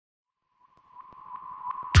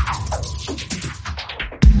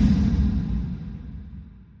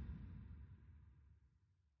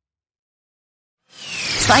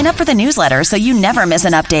Sign up for the newsletter so you never miss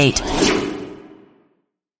an update.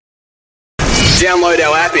 Download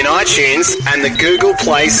our app in iTunes and the Google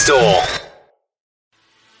Play Store.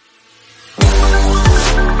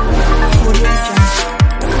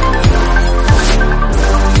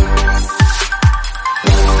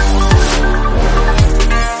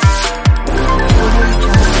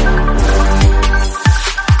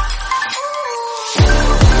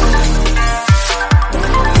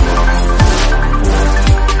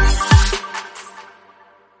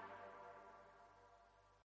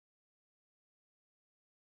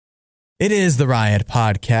 It is the Riot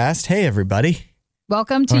Podcast. Hey, everybody.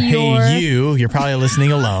 Welcome to Hey, you. You're probably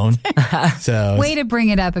listening alone. So Way to bring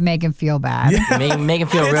it up and make him feel bad. Yeah. Make him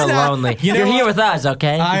feel real lonely. You're here with us,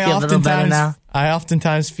 okay? You feel a little better now? I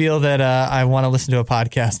oftentimes feel that I want to listen to a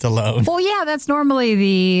podcast alone. Well, yeah, that's normally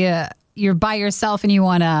the... you're by yourself and you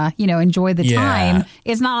want to, enjoy the time.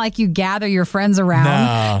 It's not like you gather your friends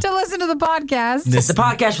around to listen to the podcast. It's the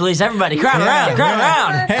podcast release. Everybody, crowd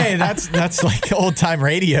around. Hey, that's like old time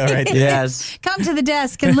radio right there. Yes. Come to the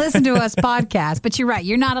desk and listen to us podcast. But you're right.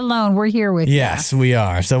 You're not alone. We're here with you. Yes, we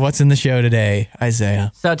are. So what's in the show today,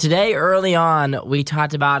 Isaiah? So today, early on, we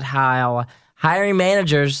talked about how hiring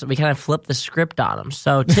managers, we kind of flipped the script on them.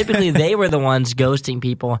 So typically they were the ones ghosting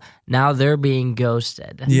people. Now they're being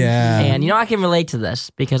ghosted. Yeah. And I can relate to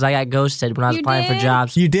this because I got ghosted when I was applying for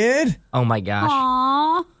jobs. You did? Oh my gosh.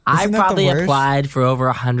 Aww. I Isn't that probably the worst? applied for over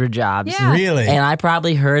 100 jobs. Yeah. Really? And I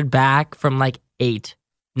probably heard back from like 8.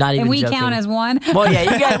 Not even And we joking. count as one. Well, yeah,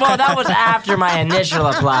 you guys. Well, that was after my initial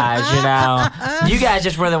applies. You guys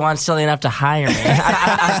just were the ones silly enough to hire me.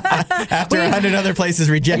 After 100 other places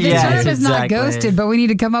rejected The Yeah, you. term is not exactly. ghosted, but we need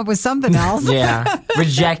to come up with something else. Yeah,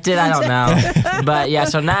 rejected. I don't know, but yeah.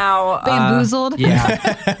 So now, Bamboozled? Yeah,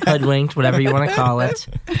 hoodwinked, whatever you want to call it.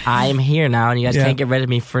 I am here now, and you guys can't get rid of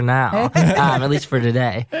me for now, at least for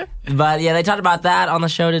today. But yeah, they talked about that on the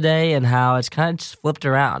show today and how it's kind of just flipped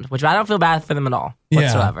around, which I don't feel bad for them at all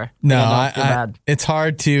whatsoever. No, I don't feel bad. It's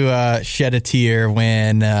hard to shed a tear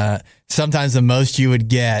when sometimes the most you would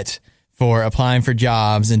get for applying for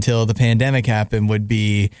jobs until the pandemic happened would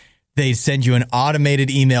be they send you an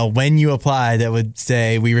automated email when you apply that would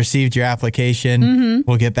say, we received your application.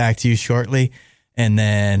 We'll get back to you shortly. And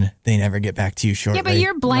then they never get back to you shortly. Yeah, but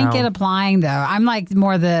you're blanket applying, though. I'm like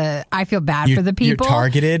more I feel bad for the people. You're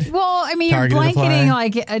targeted? Well, I mean, you're Targeted blanketing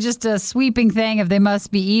apply? like just a sweeping thing of they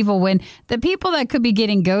must be evil when the people that could be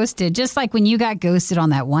getting ghosted, just like when you got ghosted on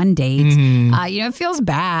that one date, it feels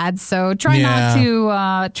bad. So try not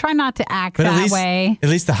to act But that way. At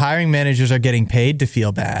least the hiring managers are getting paid to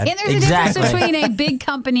feel bad. And there's Exactly. a difference between a big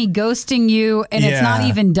company ghosting you and it's not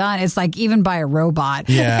even done. It's like even by a robot.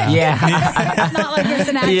 Yeah. Yeah. It's not like it's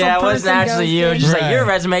an actual Yeah, it person wasn't actually you. ghosting. Just like your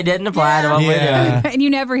resume didn't apply to what we're doing. And you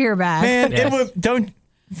never hear back. Man, Yes. it would, don't.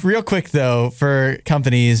 Real quick though, for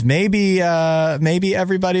companies, maybe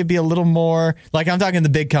everybody would be a little more like I'm talking the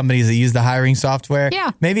big companies that use the hiring software.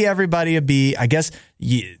 Yeah, maybe everybody would be. I guess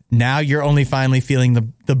now you're only finally feeling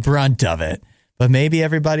the brunt of it. But maybe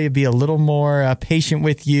everybody would be a little more patient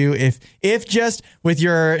with you if just with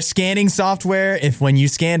your scanning software, if when you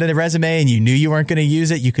scanned a resume and you knew you weren't going to use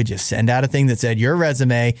it, you could just send out a thing that said your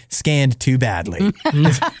resume scanned too badly.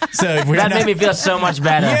 So That made me feel so much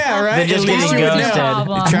better. Yeah, right. Than just At least getting you would ghosted.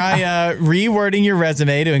 know. Try rewording your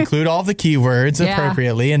resume to include all the keywords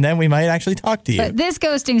appropriately, and then we might actually talk to you. But this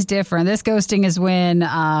ghosting's different. This ghosting is when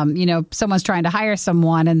someone's trying to hire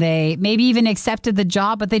someone and they maybe even accepted the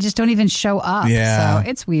job, but they just don't even show up. Yeah. So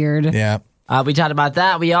it's weird. Yeah. We talked about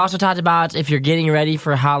that. We also talked about if you're getting ready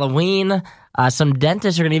for Halloween, some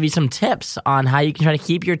dentists are going to give you some tips on how you can try to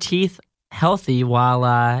keep your teeth healthy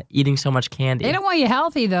while eating so much candy. They don't want you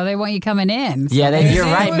healthy, though. They want you coming in. So Yeah, you're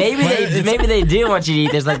right. Maybe they do want you to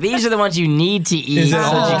eat this. Like, these are the ones you need to eat. Is it so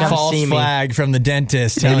that you a come false see me. flag from the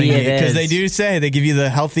dentist telling you? Maybe it Because is. they do say they give you the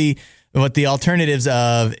healthy. What the alternatives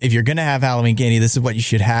of if you're going to have Halloween candy, this is what you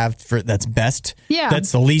should have that's best. Yeah.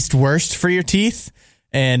 That's the least worst for your teeth.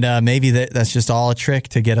 And maybe that's just all a trick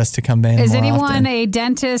to get us to come in. Is more anyone often. a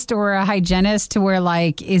dentist or a hygienist to where,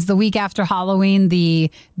 like, is the week after Halloween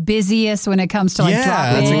the busiest when it comes to, like,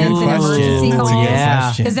 drop-ins that's a good and question. emergency That's a calls? good Yeah.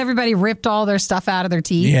 question. Has everybody ripped all their stuff out of their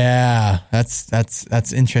teeth? Yeah,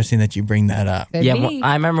 that's interesting that you bring that up. Could Yeah, be. well,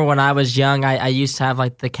 I remember when I was young, I used to have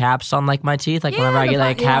like the caps on like my teeth, like Yeah, whenever I the get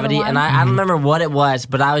like a yeah, the cavity, one. and I don't remember what it was,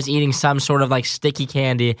 but I was eating some sort of like sticky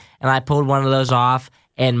candy, and I pulled one of those off.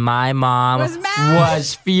 And my mom Was mad.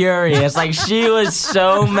 was furious. Like, she was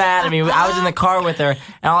so mad at me. I was in the car with her,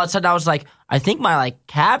 and all of a sudden I was like, I think my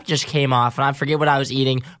cap just came off, and I forget what I was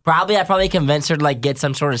eating. I probably convinced her to get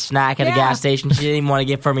some sort of snack at a gas station. She didn't even want to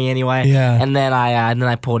get for me anyway. Yeah. And then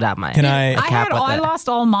I pulled out my. I lost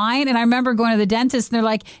all mine, and I remember going to the dentist, and they're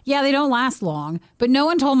like, "Yeah, they don't last long." But no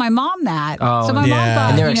one told my mom that. Oh, so my mom thought,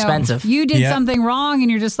 and they're expensive. You did something wrong,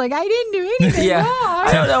 and you're just like, "I didn't do anything wrong."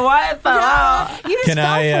 I don't know why it fell out. You just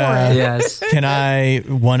fell for it. Yes. Can I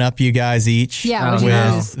one up you guys each? Yeah.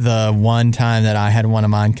 With the one time that I had one of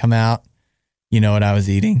mine come out. You know what I was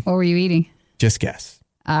eating? What were you eating? Just guess.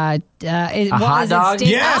 A Yes! hot You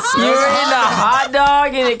were in a hot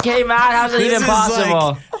dog and it came out? How's it even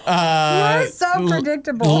possible? You're so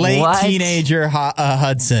predictable. Late teenager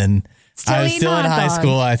Hudson. I was still in high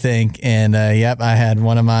school, I think, and I had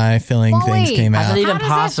one of my filling things came out. How's it even How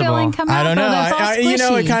possible? Does that filling come I don't know.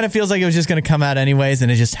 Though? It kind of feels like it was just going to come out anyways,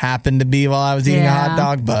 and it just happened to be while I was eating a hot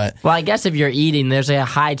dog. But I guess if you're eating, there's a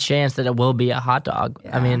high chance that it will be a hot dog.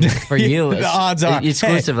 I mean, for you, the odds are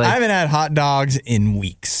exclusively. Hey, I haven't had hot dogs in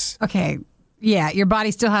weeks. Okay. Yeah, your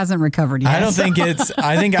body still hasn't recovered yet. I don't think it's.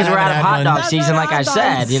 I think because we're out of hot dog season, like I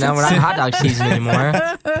said. We're not in hot dog season anymore.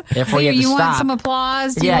 Therefore, you have to stop. Want some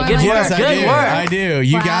applause? Good work. Good work. I do.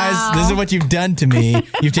 You guys, this is what you've done to me.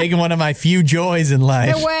 You've taken one of my few joys in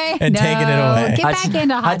life and taken it away. Get back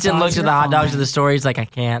into hot dogs. Hudson looks at the hot dogs of the store. He's like, I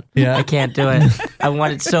can't. Yeah. I can't do it. I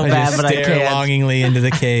want it so bad, but I can't. Stare longingly into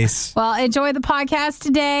the case. Well, enjoy the podcast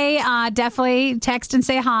today. Definitely text and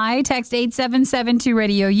say hi. Text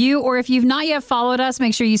 877-2-RADIO-U. Or if you've not yet followed us,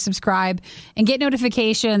 make sure you subscribe and get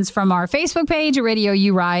notifications from our Facebook page at Radio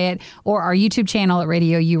U Riot or our YouTube channel at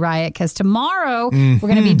Radio U Riot, because tomorrow we're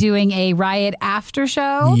going to be doing a Riot after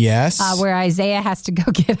show. Yes. Where Isaiah has to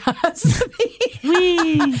go get us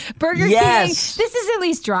Burger King. This is at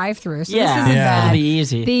least drive-through, so this isn't bad. It'll be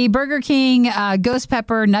easy. The Burger King ghost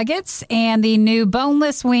pepper nuggets and the new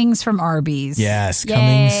boneless wings from Arby's. Yes,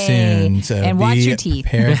 coming soon. So and watch your teeth.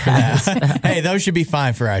 Prepared for that. Hey, those should be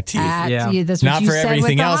fine for our teeth. That's what Not you for said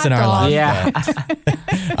everything with the else hot in our dog. life.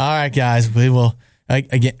 Yeah. All right, guys. We will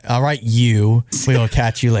again. All right, we will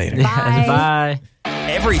catch you later. Bye.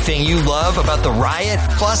 Everything you love about the Riot,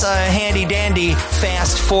 plus a handy dandy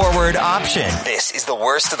fast forward option. This is the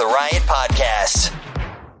Worst of the Riot podcast.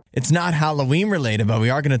 It's not Halloween related, but we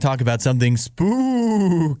are going to talk about something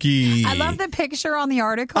spooky. I love the picture on the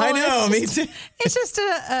article. I know, me too. It's just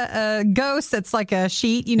a ghost that's like a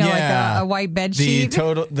sheet, like a white bed sheet.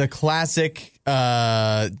 The classic,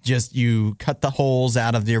 just you cut the holes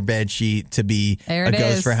out of your bed sheet to be a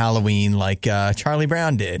ghost for Halloween, like Charlie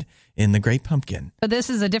Brown did in The Great Pumpkin. But this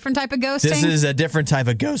is a different type of ghosting? This is a different type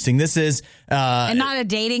of ghosting. This is... and not a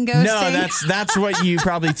dating ghosting? No, that's what you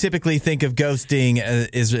probably typically think of ghosting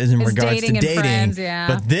is in regards to dating. Friends, yeah.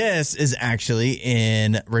 But this is actually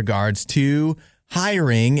in regards to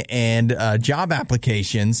hiring and job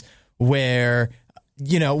applications where,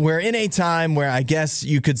 we're in a time where I guess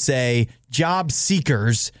you could say job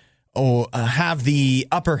seekers have the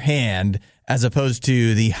upper hand as opposed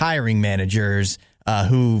to the hiring managers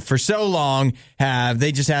who for so long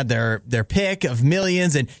they just had their pick of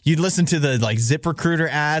millions, and you'd listen to the ZipRecruiter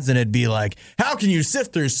ads and it'd be like, how can you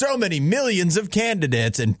sift through so many millions of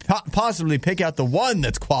candidates and possibly pick out the one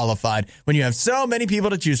that's qualified when you have so many people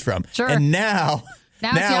to choose from? Sure. And now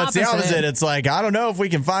it's the opposite. It's like, I don't know if we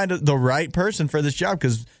can find the right person for this job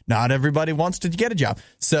because not everybody wants to get a job.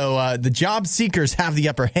 So the job seekers have the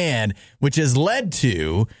upper hand, which has led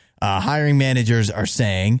to hiring managers are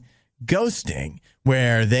saying ghosting,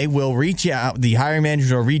 where they will reach out, the hiring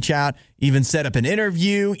managers will reach out, even set up an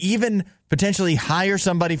interview, even potentially hire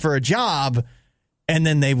somebody for a job, and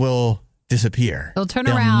then they will disappear. They'll turn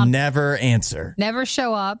around. Never answer. Never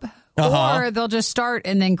show up. Or they'll just start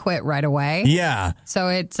and then quit right away. Yeah. So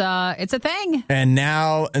it's a thing.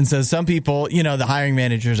 And so some people, the hiring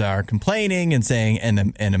managers are complaining and saying,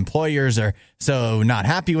 and employers are so not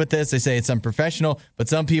happy with this. They say it's unprofessional, but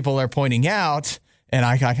some people are pointing out, and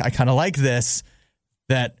I kind of like this,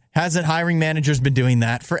 that hasn't hiring managers been doing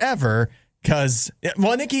that forever? Because,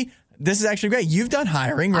 Nikki, this is actually great. You've done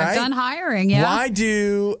hiring, right? I've done hiring, yeah. Why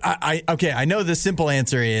do I know the simple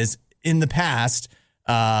answer is in the past,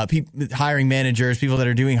 hiring managers, people that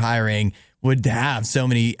are doing hiring would have so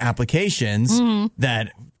many applications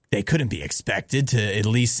that they couldn't be expected to at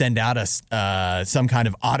least send out some kind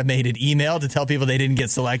of automated email to tell people they didn't get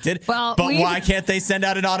selected. But why can't they send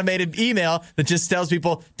out an automated email that just tells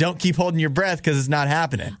people don't keep holding your breath because it's not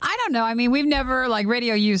happening? I don't know. I mean, we've never,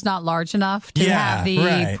 Radio U's not large enough to have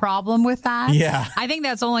the problem with that. Yeah. I think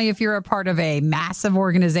that's only if you're a part of a massive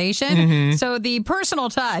organization. Mm-hmm. So the personal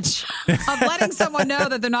touch of letting someone know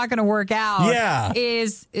that they're not going to work out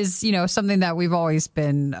is something that we've always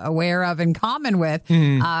been aware of in common with.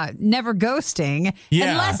 never ghosting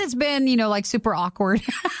unless it's been, like super awkward.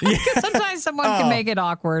 Sometimes someone can make it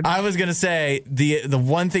awkward. I was going to say the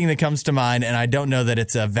one thing that comes to mind, and I don't know that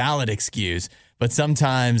it's a valid excuse, but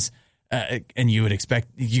sometimes, and you would expect,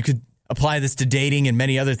 you could apply this to dating and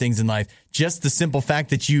many other things in life. Just the simple fact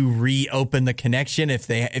that you reopen the connection if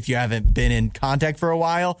you haven't been in contact for a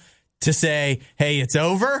while, to say, hey, it's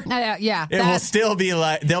over. It will still be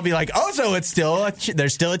like, they'll be like, oh, so it's still,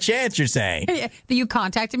 there's still a chance, you're saying. You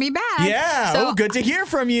contacted me back. Yeah. So good to hear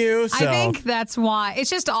from you. So. I think that's why it's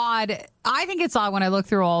just odd. I think it's odd when I look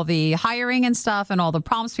through all the hiring and stuff and all the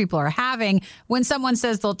problems people are having when someone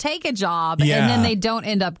says they'll take a job and then they don't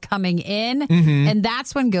end up coming in. Mm-hmm. And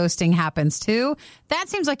that's when ghosting happens too. That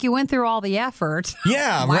seems like you went through all the effort.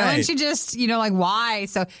 Yeah, why right. wouldn't you just, why?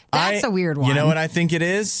 So that's a weird one. You know what I think it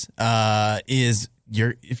is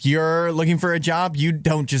if you're looking for a job, you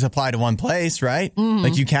don't just apply to one place, right? Mm-hmm.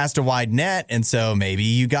 Like you cast a wide net. And so maybe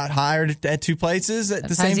you got hired at two places at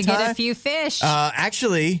the same time. You get a few fish.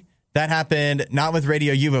 Actually, that happened not with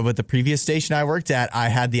Radio U, but with the previous station I worked at. I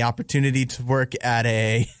had the opportunity to work at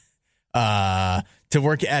it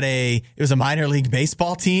was a minor league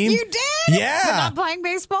baseball team. You did? Yeah. But not playing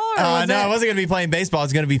baseball? No, I wasn't going to be playing baseball. I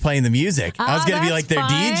was going to be playing the music. I was going to be like their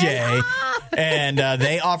DJ. And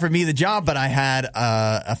they offered me the job, but I had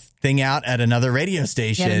a thing out at another radio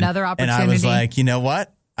station. You had another opportunity. And I was like, you know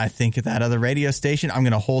what? I think at that other radio station, I'm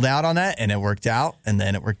going to hold out on that. And it worked out. And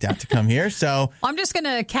then it worked out to come here. So I'm just going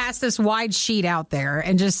to cast this wide sheet out there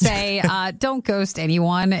and just say, don't ghost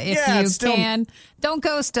anyone if you can. Don't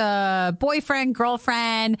ghost a boyfriend,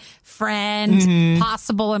 girlfriend, friend,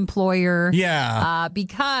 possible employer. Yeah.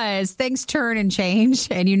 Because things turn and change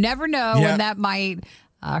and you never know when that might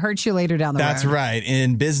hurt you later down the road. That's right.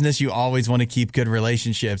 In business, you always want to keep good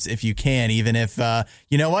relationships if you can, even if,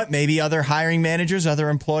 you know what, maybe other hiring managers, other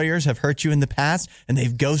employers have hurt you in the past and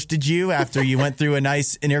they've ghosted you after you went through a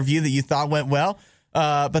nice interview that you thought went well.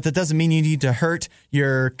 But that doesn't mean you need to hurt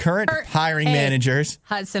your current hiring managers.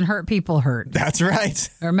 Hudson, hurt people hurt. That's right.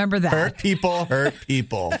 Remember that. Hurt people hurt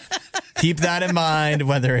people. Keep that in mind,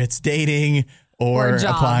 whether it's dating or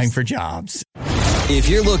applying for jobs. If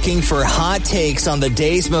you're looking for hot takes on the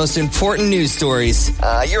day's most important news stories,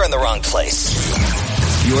 you're in the wrong place.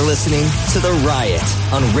 You're listening to The Riot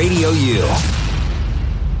on Radio U.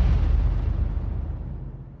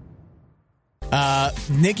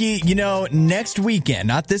 Nikki, next weekend,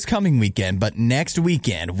 not this coming weekend, but next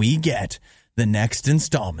weekend, we get the next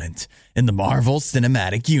installment in the Marvel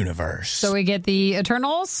Cinematic Universe. So we get the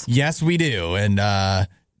Eternals? Yes, we do. And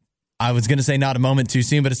I was going to say not a moment too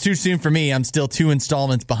soon, but it's too soon for me. I'm still 2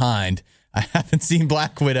 installments behind. I haven't seen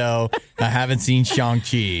Black Widow. I haven't seen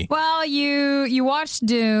Shang-Chi. Well, you watched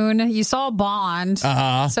Dune. You saw Bond.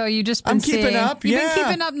 So you just been keeping up. You've been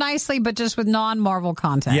keeping up nicely, but just with non-Marvel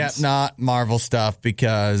content. Yeah, not Marvel stuff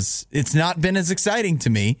because it's not been as exciting to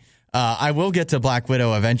me. I will get to Black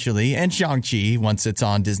Widow eventually and Shang-Chi once it's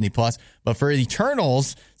on Disney+. But for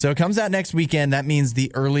Eternals, so it comes out next weekend. That means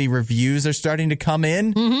the early reviews are starting to come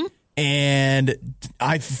in. Mm-hmm. And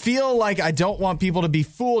I feel like I don't want people to be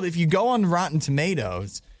fooled. If you go on Rotten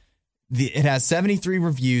Tomatoes, it has 73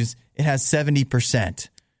 reviews. It has 70%.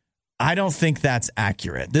 I don't think that's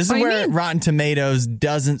accurate. This is where Rotten Tomatoes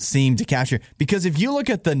doesn't seem to capture. Because if you look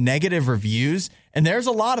at the negative reviews, and there's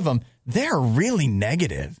a lot of them, they're really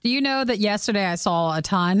negative. Do you know that yesterday I saw a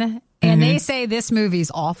ton? And they say this movie's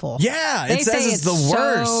awful. Yeah, they it says it's the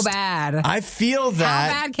worst. So bad. I feel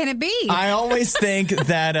that. How bad can it be? I always think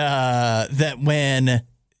that that when,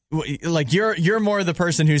 like, you're more the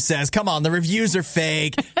person who says, "Come on, the reviews are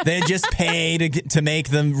fake. They just pay to make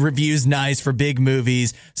the reviews nice for big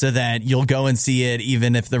movies, so that you'll go and see it,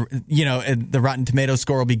 even if the Rotten Tomatoes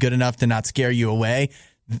score will be good enough to not scare you away."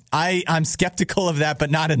 I'm skeptical of that, but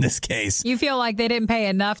not in this case. You feel like they didn't pay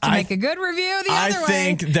enough to make a good review the other way? I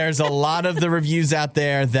think there's a lot of the reviews out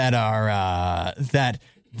there that are that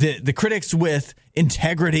the critics with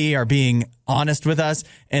integrity are being honest with us,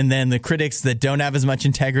 and then the critics that don't have as much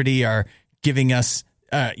integrity are giving us,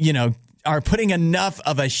 are putting enough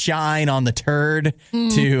of a shine on the turd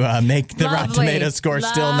to make the Rotten Tomatoes score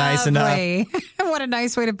still nice enough. What a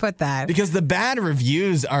nice way to put that. Because the bad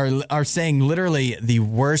reviews are saying literally the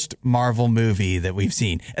worst Marvel movie that we've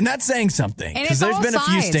seen. And that's saying something. Because there's been a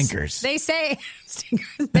few stinkers. They say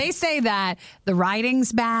that the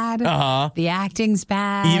writing's bad. The acting's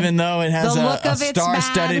bad. Even though it has a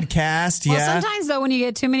star-studded cast. Well, sometimes, though, when you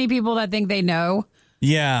get too many people that think they know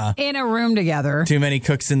Yeah. in a room together, Too many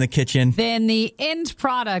cooks in the kitchen. then the end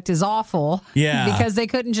product is awful. Yeah. Because they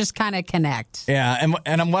couldn't just kind of connect. Yeah,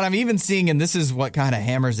 and what I'm even seeing, and this is what kind of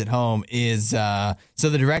hammers it home, is so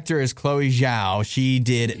the director is Chloe Zhao. She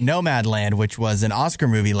did Nomadland, which was an Oscar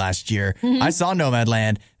movie last year. I saw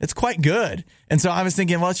Nomadland. It's quite good. And so I was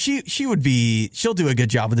thinking, well, she'll do a good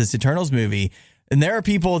job with this Eternals movie. And there are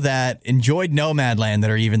people that enjoyed Nomadland that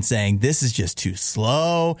are even saying this is just too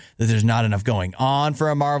slow, that there's not enough going on for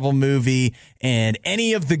a Marvel movie, and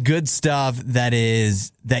any of the good stuff that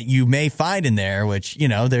you may find in there, which,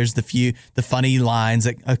 there's the funny lines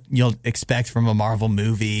that you'll expect from a Marvel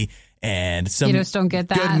movie and some You just don't get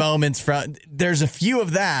that. good moments there's a few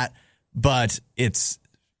of that, but it's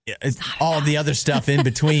all the other stuff in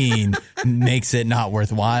between makes it not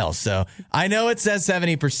worthwhile. So I know it says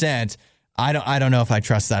 70%. I don't know if I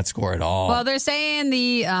trust that score at all. Well, they're saying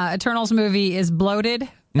the Eternals movie is bloated.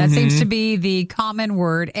 That seems to be the common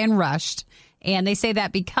word, and rushed. And they say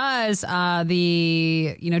that because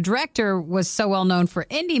the director was so well known for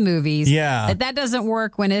indie movies, that doesn't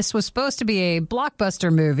work when this was supposed to be a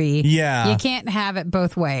blockbuster movie. Yeah, you can't have it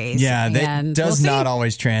both ways. Yeah, that does not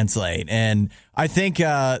always translate. And I think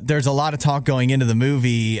there's a lot of talk going into the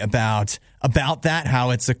movie about that, how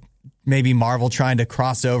it's maybe Marvel trying to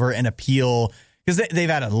cross over and appeal, because they've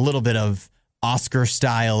had a little bit of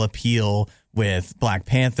Oscar-style appeal with Black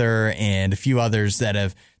Panther and a few others that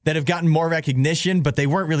have gotten more recognition, but they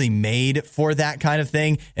weren't really made for that kind of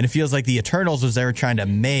thing. And it feels like the Eternals was they were trying to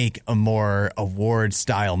make a more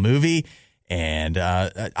award-style movie. And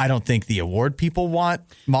I don't think the award people want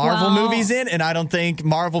Marvel movies in, and I don't think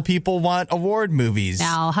Marvel people want award movies.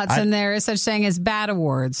 Now, Hudson, there is such thing as bad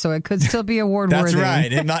awards, so it could still be award-worthy. That's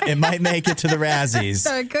right. It might make it to the Razzies.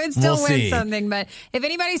 So it could still win something. But if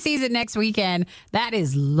anybody sees it next weekend, that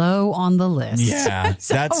is low on the list. Yeah,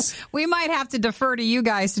 so we might have to defer to you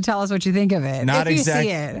guys to tell us what you think of it. Not if you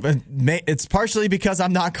exactly. See it. It's partially because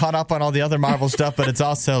I'm not caught up on all the other Marvel stuff, but it's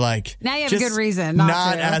also like now you have a good reason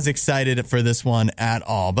not as excited for this one at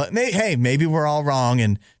all. But maybe we're all wrong,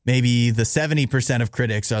 and maybe the 70% of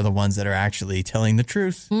critics are the ones that are actually telling the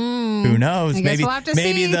truth. Who knows? Maybe we'll have to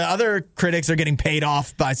see. The other critics are getting paid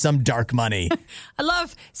off by some dark money. I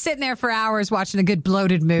love sitting there for hours watching a good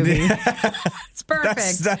bloated movie. It's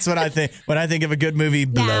perfect. That's what I think when I think of a good movie.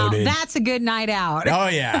 Bloated. Now, that's a good night out. Oh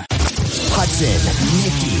yeah. Hudson,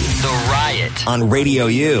 Nikki, The Riot on Radio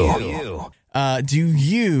U. Do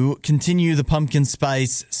you continue the pumpkin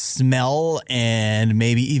spice smell and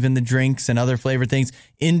maybe even the drinks and other flavored things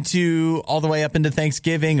all the way up into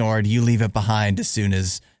Thanksgiving, or do you leave it behind as soon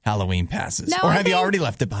as Halloween passes? No, or have you already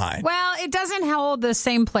left it behind? Well, it doesn't hold the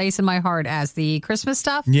same place in my heart as the Christmas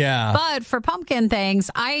stuff. Yeah. But for pumpkin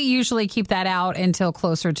things, I usually keep that out until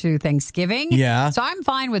closer to Thanksgiving. Yeah. So I'm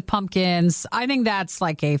fine with pumpkins. I think that's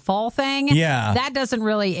like a fall thing. Yeah. That doesn't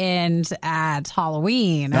really end at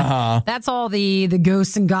Halloween. Uh-huh. That's all the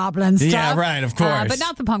ghosts and goblins stuff. Yeah, right, of course. But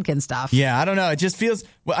not the pumpkin stuff. Yeah, I don't know. It just feels,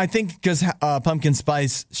 I think because pumpkin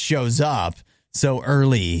spice shows up so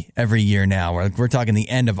early every year now. We're talking the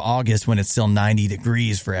end of August when it's still 90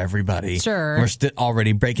 degrees for everybody. Sure. We're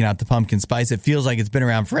already breaking out the pumpkin spice. It feels like it's been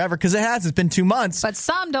around forever because it has. It's been 2 months. But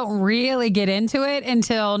some don't really get into it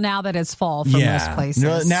until now that it's fall for most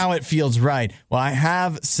places. Now it feels right. Well, I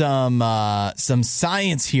have some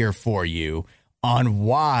science here for you on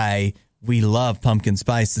why we love pumpkin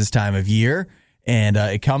spice this time of year. And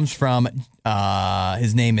it comes from,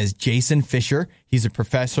 his name is Jason Fisher. He's a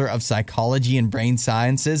professor of psychology and brain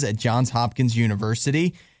sciences at Johns Hopkins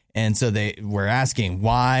University. And so we're asking,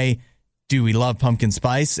 why do we love pumpkin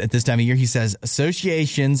spice at this time of year? He says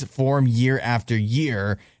associations form year after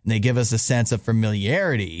year, and they give us a sense of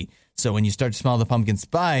familiarity. So when you start to smell the pumpkin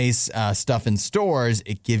spice stuff in stores,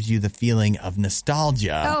 it gives you the feeling of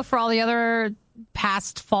nostalgia. Oh, for all the other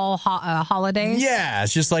past fall holidays? Yeah,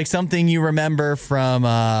 it's just like something you remember from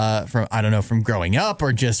I don't know, from growing up,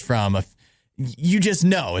 or just from you just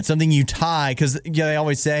know. It's something you tie, because they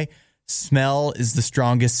always say smell is the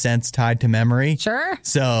strongest sense tied to memory. Sure.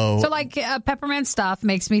 So like peppermint stuff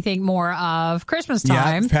makes me think more of Christmas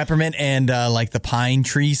time. Yeah, peppermint and like the pine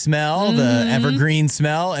tree smell, the evergreen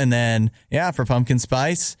smell, and then for pumpkin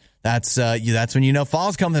spice, that's when you know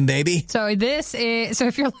fall's coming, baby. So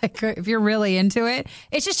if you're really into it,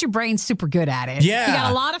 it's just your brain's super good at it. Yeah. You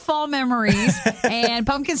got a lot of fall memories, and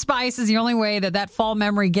pumpkin spice is the only way that fall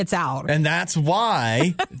memory gets out. And that's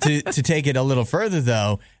why, to take it a little further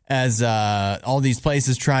though, as all these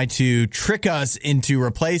places try to trick us into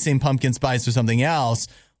replacing pumpkin spice with something else,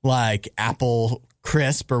 like apple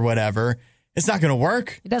crisp or whatever, it's not going to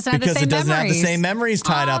work. It doesn't have the because same it doesn't have the memories. same memories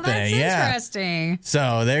tied up in it. That's interesting.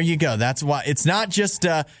 So there you go. That's why it's not just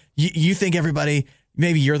you think everybody.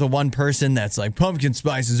 Maybe you're the one person that's like, pumpkin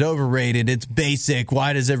spice is overrated. It's basic.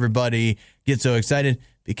 Why does everybody get so excited?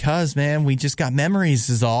 Because, man, we just got memories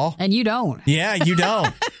is all. And you don't. Yeah, you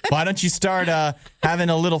don't. Why don't you start having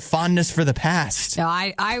a little fondness for the past? No,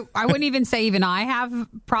 I wouldn't even say even I have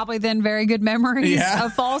probably then very good memories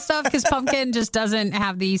of fall stuff because pumpkin just doesn't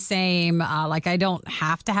have the same, like I don't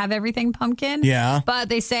have to have everything pumpkin. Yeah. But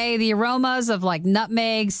they say the aromas of like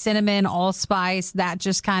nutmeg, cinnamon, allspice, that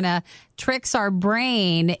just kind of tricks our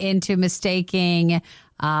brain into mistaking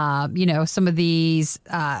some of these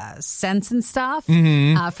scents and stuff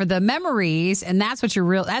for the memories, and that's what you're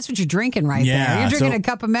drinking there. You're drinking a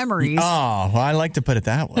cup of memories. Oh, well, I like to put it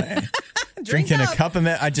that way. Drinking a cup of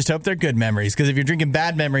I just hope they're good memories, because if you're drinking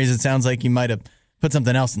bad memories, it sounds like you might have put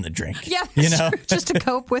something else in the drink. Yeah, just to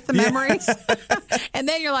cope with the memories. And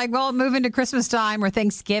then you're like, well, move into Christmas time or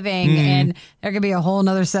Thanksgiving, and there could be a whole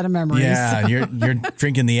nother set of memories. Yeah, you're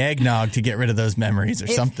drinking the eggnog to get rid of those memories or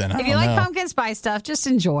something. If you like pumpkin spice stuff, just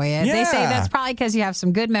enjoy it. Yeah. They say that's probably because you have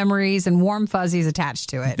some good memories and warm fuzzies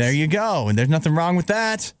attached to it. There you go. And there's nothing wrong with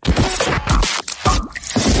that.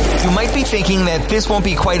 You might be thinking that this won't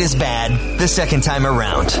be quite as bad the second time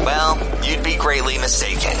around. Well, you'd be greatly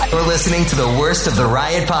mistaken. You're listening to the worst of the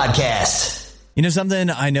Riot podcast. You know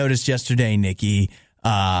something I noticed yesterday, Nikki?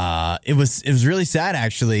 It was really sad,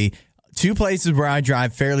 actually. Two places where I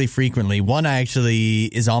drive fairly frequently. One actually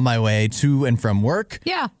is on my way to and from work.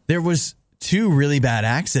 Yeah. There was two really bad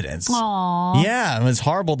accidents. Aww. Yeah, it was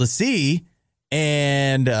horrible to see.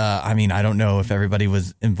 And, I don't know if everybody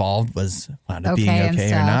was involved wound up being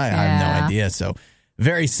okay or not. Yeah. I have no idea. So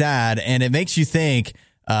very sad. And it makes you think,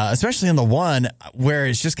 especially on the one where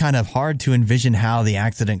it's just kind of hard to envision how the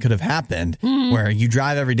accident could have happened, where you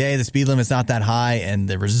drive every day, the speed limit's not that high, and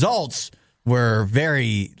the results were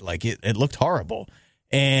very, like, it looked horrible.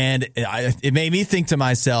 And it made me think to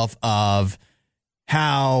myself of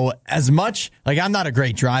how, as much, like, I'm not a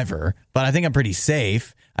great driver, but I think I'm pretty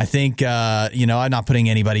safe. I think, I'm not putting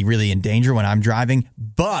anybody really in danger when I'm driving.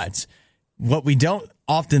 But what we don't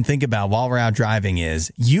often think about while we're out driving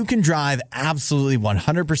is you can drive absolutely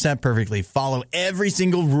 100% perfectly, follow every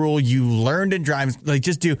single rule you learned in driving, like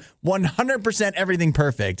just do 100% everything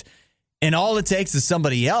perfect. And all it takes is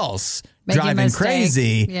somebody else driving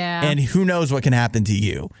crazy. Yeah. And who knows what can happen to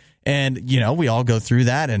you. And, we all go through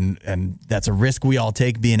that. And that's a risk we all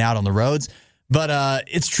take being out on the roads. But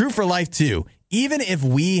it's true for life, too. Even if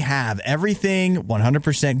we have everything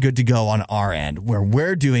 100% good to go on our end, where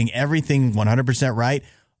we're doing everything 100% right,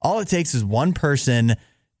 all it takes is one person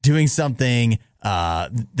doing something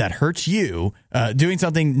that hurts you, doing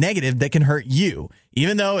something negative that can hurt you.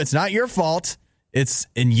 Even though it's not your fault,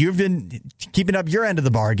 and you've been keeping up your end of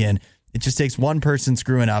the bargain, it just takes one person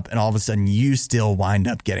screwing up, and all of a sudden you still wind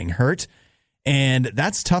up getting hurt. And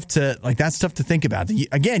that's tough to think about.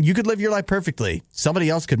 Again, you could live your life perfectly. Somebody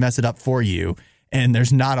else could mess it up for you, and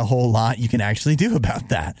there's not a whole lot you can actually do about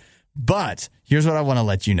that. But here's what I want to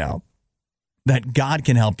let you know, that God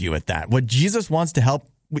can help you with that. What Jesus wants to help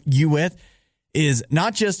you with is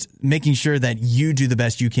not just making sure that you do the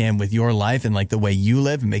best you can with your life and like the way you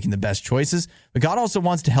live and making the best choices, but God also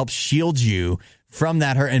wants to help shield you from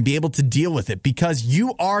that hurt and be able to deal with it, because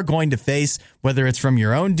you are going to face, whether it's from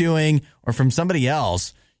your own doing or from somebody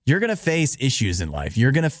else, you're going to face issues in life.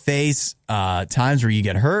 You're going to face times where you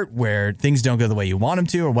get hurt, where things don't go the way you want them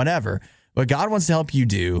to or whatever. What God wants to help you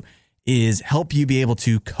do is help you be able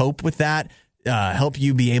to cope with that, help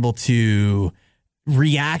you be able to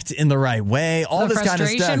react in the right way, all this kind of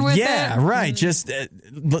stuff. Yeah, right. Just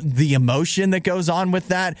the emotion that goes on with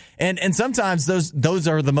that. And sometimes those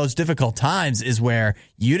are the most difficult times, is where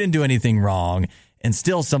you didn't do anything wrong and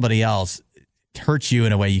still somebody else hurts you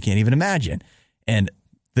in a way you can't even imagine. And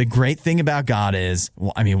the great thing about God is,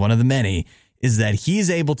 one of the many, is that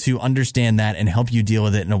he's able to understand that and help you deal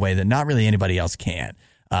with it in a way that not really anybody else can.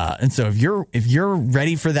 And so if you're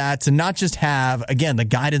ready for that, to not just have, again, the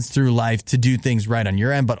guidance through life to do things right on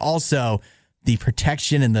your end, but also the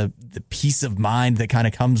protection and the peace of mind that kind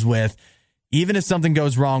of comes with, even if something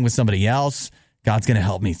goes wrong with somebody else, God's going to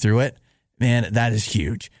help me through it. Man, that is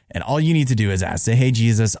huge. And all you need to do is ask, say, hey,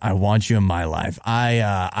 Jesus, I want you in my life.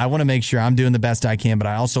 I want to make sure I'm doing the best I can, but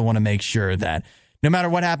I also want to make sure that no matter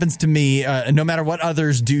what happens to me, no matter what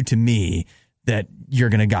others do to me, that you're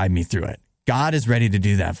going to guide me through it. God is ready to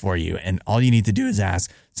do that for you, and all you need to do is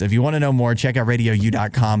ask. So if you want to know more, check out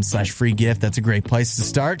radiou.com/free gift. That's a great place to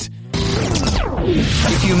start.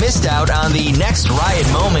 If you missed out on the next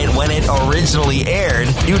Riot moment when it originally aired,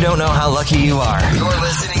 you don't know how lucky you are. You're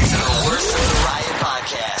listening to the Worst of the Riot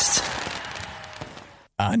podcast.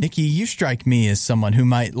 Nikki, you strike me as someone who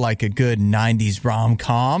might like a good 90s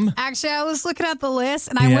rom-com. Actually, I was looking at the list,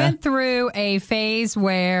 and I went through a phase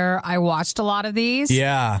where I watched a lot of these.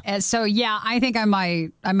 Yeah. And so, I think I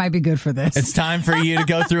might be good for this. It's time for you to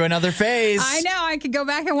go through another phase. I know. I could go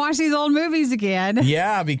back and watch these old movies again.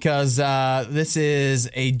 Yeah, because this is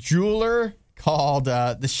a jeweler called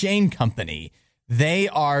the Shane Company. They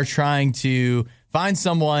are trying to find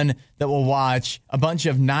someone that will watch a bunch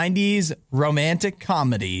of 90s romantic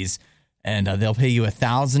comedies, and they'll pay you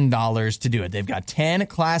 $1,000 to do it. They've got 10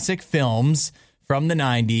 classic films from the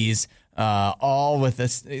 90s, all with a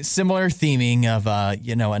similar theming of,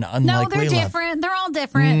 an unlikely No, they're love. different. They're all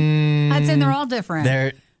different. I'd say they're all different.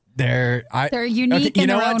 They're unique in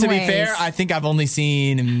their own To be ways. fair, I think I've only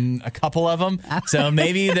seen a couple of them. So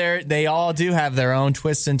maybe they all do have their own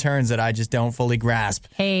twists and turns that I just don't fully grasp.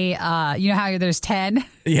 Hey, you know how there's 10?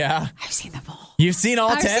 Yeah. I've seen them all. You've seen all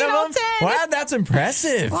 10 I've seen of all them? 10. Wow, that's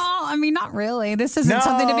impressive. Well, I mean, not really. This isn't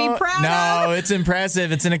something to be proud of. No, it's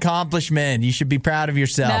impressive. It's an accomplishment. You should be proud of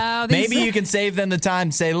yourself. No, maybe you can save them the time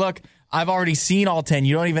and say, look, I've already seen all 10.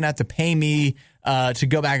 You don't even have to pay me to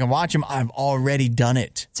go back and watch them. I've already done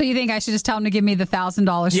it. So you think I should just tell them to give me the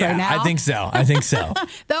 $1,000 right now? I think so.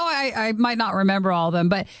 Though I might not remember all of them.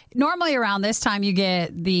 But normally around this time, you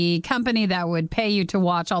get the company that would pay you to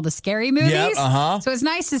watch all the scary movies. Yep, So it's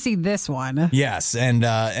nice to see this one. Yes, and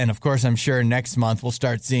of course, I'm sure next month we'll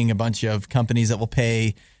start seeing a bunch of companies that will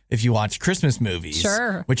pay if you watch Christmas movies.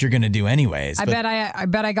 Sure. Which you're going to do anyways. I bet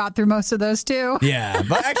I got through most of those too. Yeah,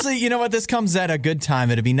 but actually, you know what? This comes at a good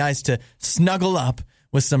time. It'd be nice to snuggle up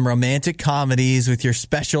with some romantic comedies with your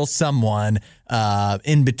special someone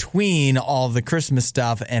in between all the Christmas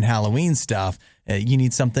stuff and Halloween stuff. You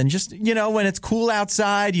need something just, when it's cool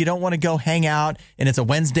outside, you don't want to go hang out and it's a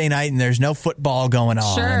Wednesday night and there's no football going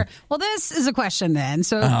on. Sure. Well, this is a question then.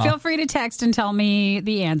 So feel free to text and tell me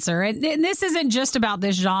the answer. And this isn't just about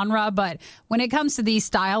this genre, but when it comes to these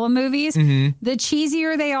style of movies, the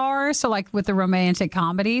cheesier they are, so like with the romantic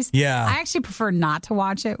comedies, I actually prefer not to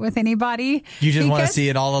watch it with anybody. You just want to see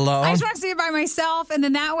it all alone? I just want to see it by myself. And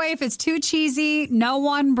then that way, if it's too cheesy, no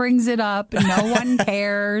one brings it up. No one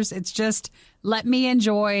cares. It's just... let me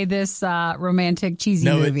enjoy this romantic, cheesy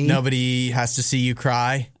movie. Nobody has to see you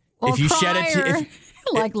cry. Well, if you cry shed it,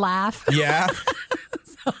 like laugh. Yeah.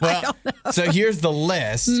 Well, so here's the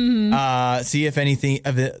list. See if anything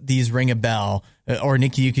of these ring a bell. Or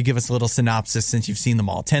Nikki, you could give us a little synopsis since you've seen them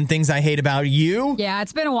all. 10 Things I Hate About You. Yeah,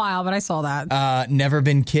 it's been a while, but I saw that. Never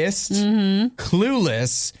Been Kissed.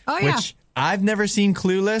 Clueless. Oh, yeah. Which I've never seen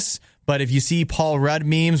Clueless, but if you see Paul Rudd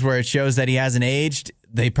memes where it shows that he hasn't aged,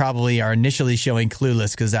 they probably are initially showing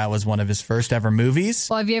Clueless because that was one of his first ever movies.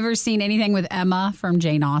 Well, have you ever seen anything with Emma from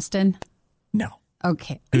Jane Austen? No.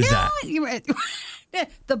 Okay. Who's that?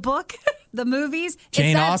 The book, the movies.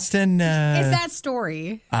 Jane Austen? It's that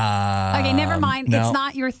story. Okay, never mind. no. It's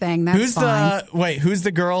not your thing. That's fine. Who's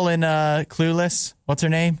the girl in Clueless? What's her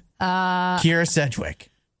name? Keira Sedgwick.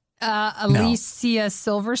 Alicia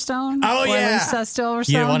Silverstone. Oh, yeah. Alicia Silverstone.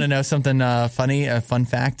 You want to know something funny? A fun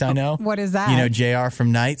fact I know? What is that? You know JR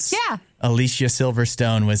from Nights? Yeah. Alicia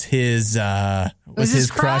Silverstone was his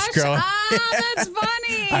crush growing. Ah, that's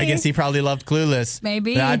funny. I guess he probably loved Clueless.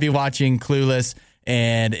 Maybe. But I'd be watching Clueless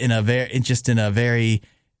and in a very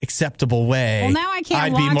acceptable way. Well, now I can't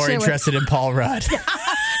I'd be watch more it with- interested in Paul Rudd. Now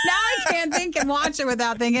I can't think and watch it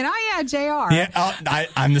without thinking, oh, yeah, JR. Yeah,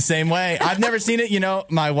 I'm the same way. I've never seen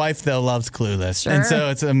it. My wife, though, loves Clueless. Sure. And so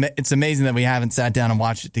it's amazing that we haven't sat down and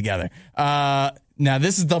watched it together. Now,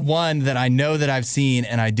 this is the one that I know that I've seen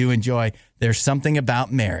and I do enjoy. There's Something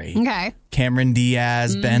About Mary. Okay. Cameron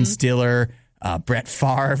Diaz, Ben Stiller, Brett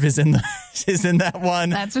Favre is in that one.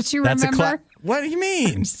 That's what you remember? What do you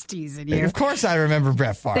mean? I'm just teasing you. Of course I remember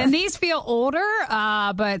Brett Favre. Then these feel older,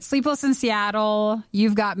 but Sleepless in Seattle,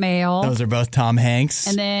 You've Got Mail. Those are both Tom Hanks.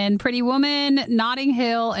 And then Pretty Woman, Notting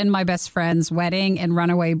Hill, and My Best Friend's Wedding, and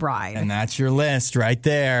Runaway Bride. And that's your list right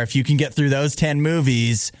there. If you can get through those 10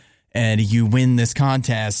 movies and you win this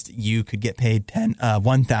contest, you could get paid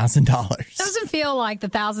 $1,000. Doesn't feel like the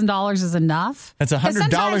 $1,000 is enough. That's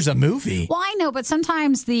 $100 a movie. Well, I know, but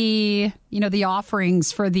sometimes the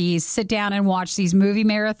offerings for these sit down and watch these movie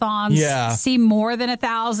marathons seem more than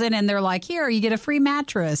 $1,000, and they're like, here, you get a free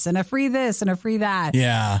mattress and a free this and a free that.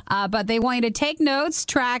 Yeah. But they want you to take notes,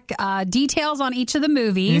 track details on each of the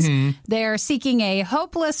movies. Mm-hmm. They're seeking a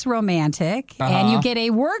hopeless romantic, and you get a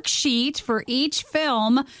worksheet for each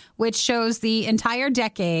film, which shows the entire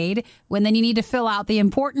decade, when then you need to fill out the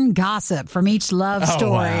important gossip from each love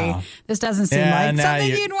story. Wow. This doesn't seem like something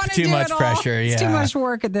you'd want to do too much at all. pressure. It's too much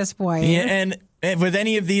work at this point. Yeah, and with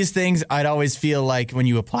any of these things, I'd always feel like when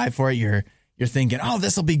you apply for it, you're thinking, oh,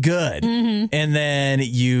 this will be good. Mm-hmm. And then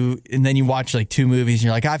you watch like 2 movies and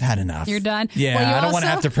you're like, I've had enough. You're done. Yeah, Well, I don't want to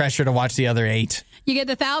have the pressure to watch the other 8. You get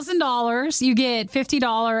the $1,000. You get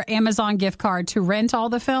 $50 Amazon gift card to rent all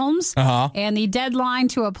the films. And the deadline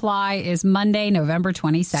to apply is Monday, November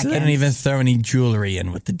 22nd. So they don't even throw any jewelry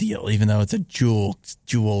in with the deal, even though it's a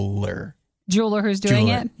jeweler. Jeweler who's doing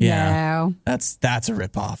it? Yeah. No. That's a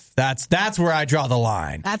ripoff. That's where I draw the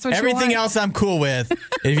line. That's what Everything you want? else I'm cool with.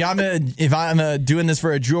 if I'm doing this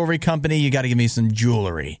for a jewelry company, you got to give me some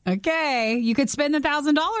jewelry. Okay. You could spend the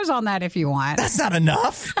 $1,000 on that if you want. That's not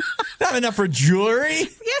enough. Not enough for jewelry.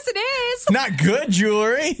 Yes, it is. Not good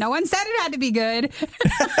jewelry. No one said it had to be good.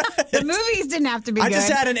 The movies didn't have to be I good.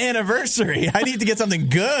 just had an anniversary. I need to get something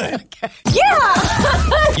good.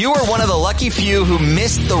 You were one of the lucky few who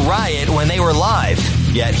missed the riot when they were live.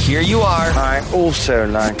 Yet here you are. I also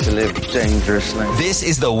like to live dangerously. This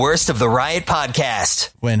is the Worst of the Riot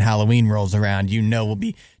podcast. When Halloween rolls around, we'll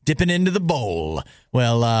be dipping into the bowl.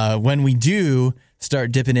 Well, when we do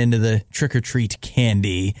start dipping into the trick-or-treat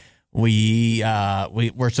candy,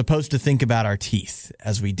 we're supposed to think about our teeth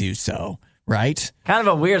as we do so, right? Kind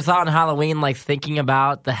of a weird thought on Halloween, like thinking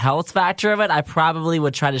about the health factor of it. I probably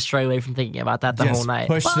would try to stray away from thinking about that the Just whole night.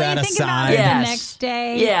 push that you think aside. about it Yes. the next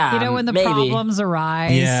day. Yeah, when the maybe. problems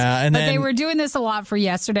arise. Yeah, and but then- they were doing this a lot for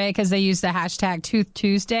yesterday because they used the hashtag Tooth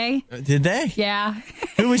Tuesday. Did they? Yeah.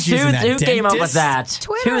 Who was using that? Who came up with Dentist? that?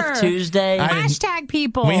 Twitter. Tooth Tuesday. Hashtag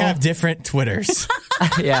people. We have different Twitters.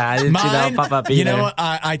 Yeah, I didn't see that pop up either. You know what?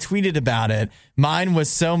 I tweeted about it. Mine was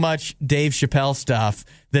so much Dave Chappelle stuff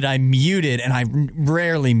that I muted, and I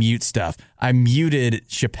rarely mute stuff. I muted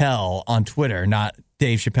Chappelle on Twitter, not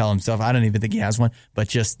Dave Chappelle himself. I don't even think he has one, but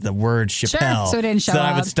just the word Chappelle. so it didn't show that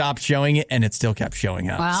I would up. stop showing it, and it still kept showing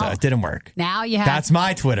up. Well, so it didn't work. Now you have. That's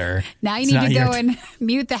my Twitter. Now you It's need not to your go and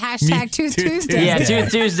mute the hashtag Mute Tooth Tooth Tuesday. Yeah, Tuesday.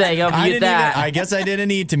 Tooth Tuesday. Go I mute didn't that. I guess I didn't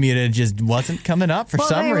need to mute it. It just wasn't coming up for Well,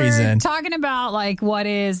 some they were reason. talking about like what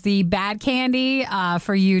is the bad candy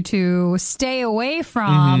for you to stay away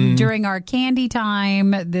from during our candy time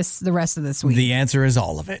the rest of this week. The answer is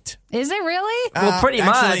all of it. Is it really? Well, pretty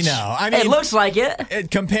actually, much. no. I mean, it looks like it.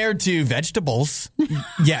 Compared to vegetables,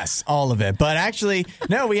 yes, all of it. But actually,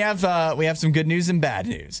 no. We have some good news and bad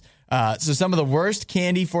news. So some of the worst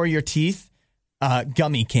candy for your teeth,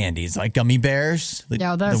 gummy candies like gummy bears, the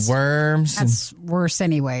worms. That's worse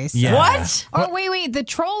anyways. Yeah. What? Oh, wait. The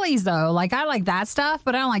trolleys, though. Like, I like that stuff,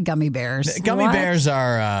 but I don't like gummy bears. Gummy What? bears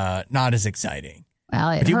are not as exciting.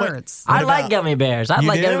 Well, it you went- hurts. What I like about- gummy bears. I You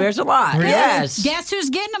like do? gummy bears a lot. Really? Yes. Guess who's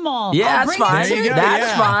getting them all? Yeah, I'll that's bring fine. it There you to go.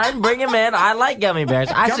 That's yeah. fine. Bring them in. I like gummy bears.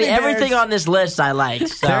 Actually, Gummy bears- everything on this list I like.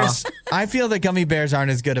 So. I feel that gummy bears aren't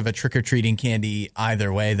as good of a trick-or-treating candy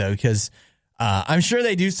either way, though, because I'm sure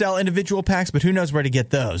they do sell individual packs, but who knows where to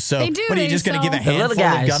get those? So They do. what are you They just going to give a sell- The little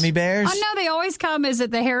handful of guys. gummy bears? Oh, no, they always come. Is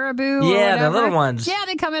it the Haribo? Yeah, or the whatever? little ones. Yeah,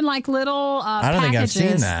 they come in like little I don't think I've seen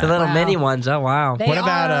packages. that. The little Wow. mini ones. Oh, wow. They What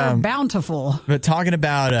about, are bountiful. But talking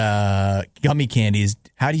about gummy candies,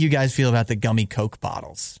 how do you guys feel about the gummy Coke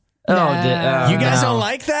bottles? Oh, You guys no. don't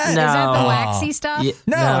like that? No. Is that the Oh. waxy stuff? Yeah.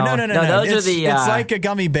 No. Those it's, are the. it's like a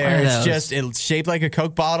gummy bear. what are It's those? just it's shaped like a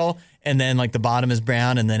Coke bottle, and then like the bottom is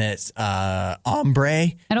brown, and then it's ombre.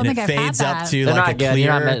 I don't and think it I've had fades up that. to They're like not a good.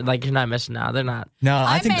 clear. You're not missing out. They're not. No,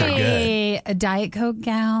 I think they're good. a Diet Coke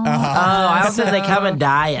gal. Oh, I don't think they come in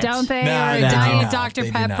diet. Don't they? No, or a they do Diet not. Dr. They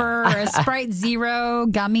do not. Pepper, or a Sprite Zero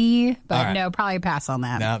gummy. But All right. no, probably pass on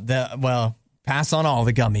that. Well, pass on all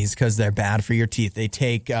the gummies because they're bad for your teeth. They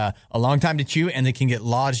take a long time to chew, and they can get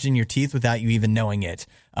lodged in your teeth without you even knowing it.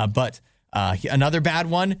 But another bad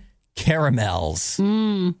one, caramels.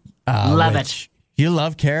 Love it. You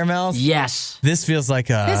love caramels? Yes. This feels like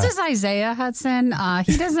a... This is Isaiah Hudson.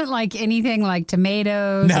 He doesn't like anything like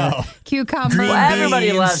tomatoes No. or cucumbers. Green Well, everybody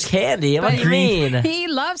beans. loves candy. What do you Green- mean? He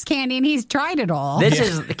loves candy and he's tried it all. This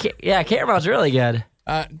is, caramel's really good.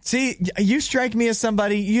 See, you strike me as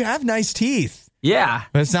somebody, you have nice teeth. Yeah.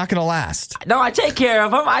 But it's not going to last. No, I take care of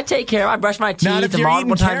them. I brush my teeth Not if you're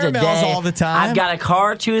multiple eating times a caramels day. all the time. I've got a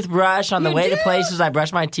car toothbrush on the way to places. I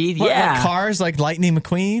brush my teeth. What, yeah. like cars like Lightning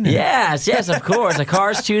McQueen? Yes, of course. A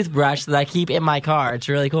car's toothbrush that I keep in my car. It's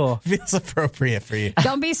really cool. Feels appropriate for you.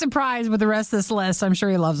 Don't be surprised with the rest of this list. I'm sure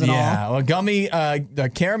he loves it all. Yeah, well,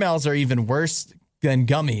 the caramels are even worse than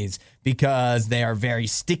gummies because they are very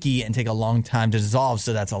sticky and take a long time to dissolve.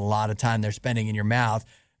 So that's a lot of time they're spending in your mouth,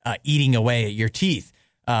 eating away at your teeth.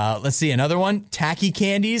 Let's see, another one. Tacky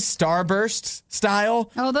candies, Starburst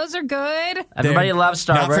style. Oh, those are good. Everybody loves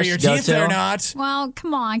Starburst. Not for your teeth, they're not. Well,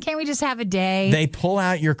 come on. Can't we just have a day? They pull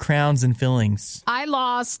out your crowns and fillings. I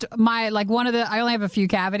lost I only have a few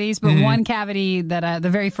cavities, but one cavity that the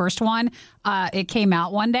very first one, it came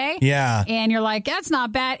out one day. Yeah. And you're like, that's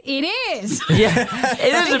not bad. It is. Yeah,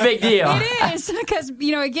 it is a big deal. It is. Because,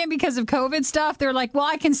 again, because of COVID stuff, they're like, well,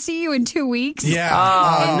 I can see you in 2 weeks. Yeah.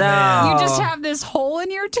 Oh, no. man. You just have this hole in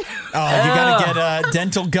your tooth. Oh, you got to get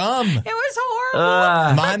dental gum. It was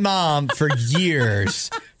horrible. My mom, for years,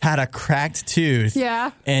 had a cracked tooth.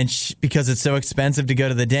 Yeah. And because it's so expensive to go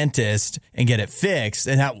to the dentist and get it fixed,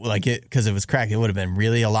 and because it was cracked, it would have been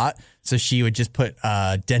really a lot. So she would just put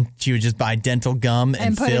she would just buy dental gum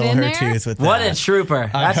and put fill it in her there? tooth with that. What a trooper.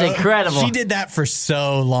 That's incredible. She did that for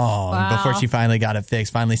so long Wow. before she finally got it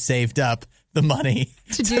fixed, finally saved up the money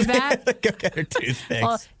To do that? go get her tooth fixed.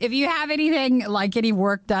 Well, if you have anything like any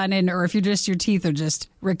work done or if your teeth are just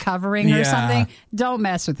recovering or Yeah. something, don't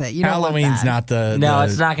mess with it. You don't want Halloween's that. not the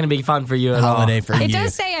it's not going to be fun for you at holiday all. for you. It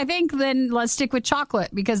does say, I think, then let's stick with chocolate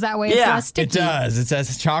because that way it's Yeah, less sticky. It does. It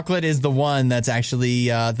says chocolate is the one that's actually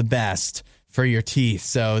the best for your teeth.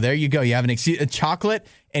 So there you go. You have chocolate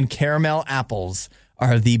and caramel apples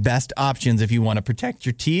are the best options if you want to protect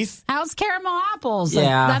your teeth. How's caramel apples?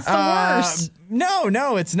 Yeah. That's the worst.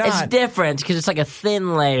 No, it's not. It's different because it's like a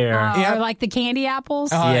thin layer. Yep. Or like the candy apples.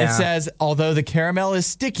 It says, although the caramel is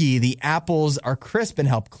sticky, the apples are crisp and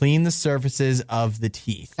help clean the surfaces of the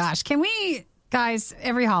teeth. Gosh, can we, guys,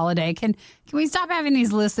 every holiday, can we stop having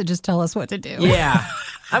these lists that just tell us what to do? Yeah.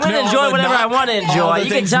 I'm going to No, enjoy but whatever not I want to all enjoy. the You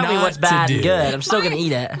can things tell me not what's to bad and do. good. I'm still going to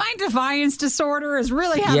eat it. My defiance disorder is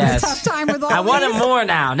really having Yes. a tough time with all I want it these. more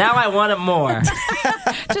now. Now I want it more.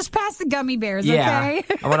 Just pass the gummy bears, Yeah. okay?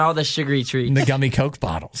 I want all the sugary treats. The gummy Coke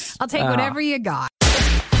bottles. I'll take whatever you got.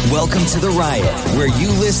 Welcome to The Riot, where you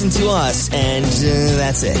listen to us and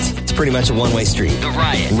that's it. It's pretty much a one-way street. The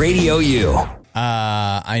Riot. Radio U.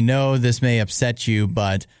 I know this may upset you,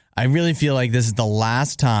 but I really feel like this is the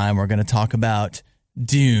last time we're going to talk about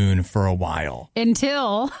Dune for a while.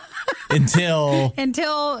 Until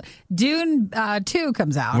Dune 2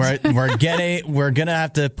 comes out. we're gonna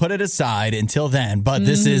have to put it aside until then. But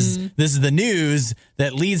this is the news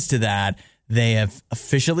that leads to that. They have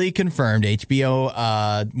officially confirmed,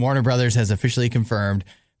 HBO Warner Brothers has officially confirmed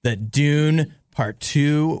that Dune Part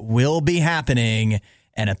 2 will be happening.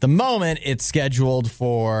 And at the moment, it's scheduled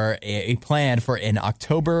for planned for an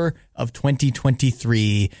October of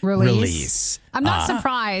 2023 release. I'm not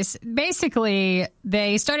surprised. Basically,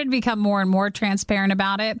 they started to become more and more transparent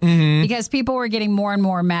about it Mm-hmm. because people were getting more and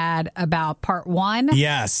more mad about Part 1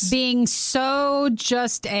 Yes. being so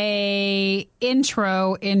just a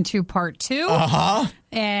intro into Part 2. Uh-huh.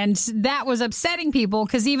 And that was upsetting people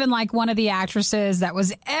because even like one of the actresses that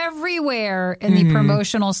was everywhere in the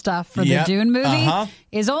promotional stuff for Yep. the Dune movie Uh-huh.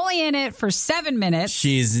 is only in it for 7 minutes.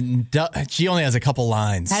 She only has a couple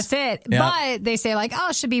lines. That's it. Yep. But they say like, oh,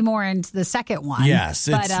 it should be more into the second one. Yes,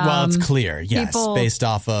 But, it's clear. Yes, people- based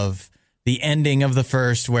off of the ending of the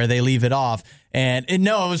first, where they leave it off. And it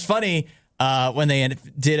was funny when they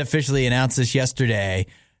did officially announce this yesterday.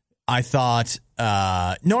 I thought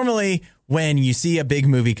normally when you see a big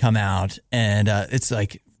movie come out and it's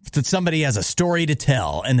like that somebody has a story to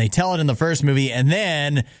tell and they tell it in the first movie and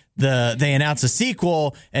then they announce a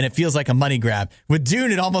sequel and it feels like a money grab. With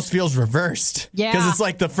Dune, it almost feels reversed. Yeah. Because it's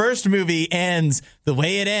like the first movie ends the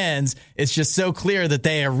way it ends. It's just so clear that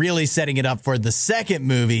they are really setting it up for the second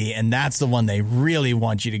movie, and that's the one they really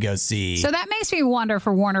want you to go see. So that makes me wonder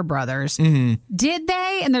for Warner Brothers, Mm-hmm. did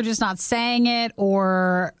they, and they're just not saying it,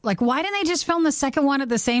 or like, why didn't they just film the second one at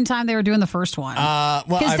the same time they were doing the first one?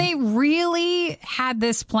 Because they really had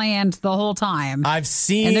this planned the whole time. I've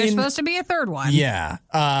seen, and there's supposed to be a third one. yeah,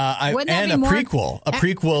 Wouldn't that and be a more-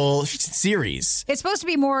 prequel series. It's supposed to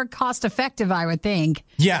be more cost effective, I would think.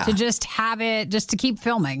 Yeah. To just have it, just to keep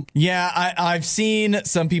filming. Yeah, I've seen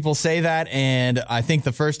some people say that, and I think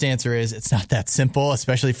the first answer is it's not that simple,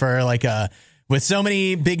 especially for with so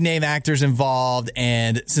many big name actors involved,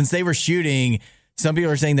 and since they were shooting, some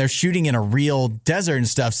people are saying they're shooting in a real desert and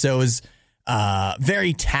stuff, so it was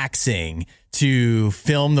very taxing to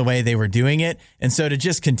film the way they were doing it. And so to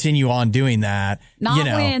just continue on doing that, Not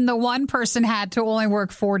when the one person had to only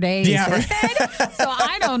work 4 days. Yeah, right. So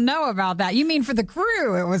I don't know about that. You mean for the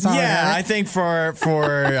crew it was harder? Yeah, I think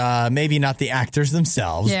for maybe not the actors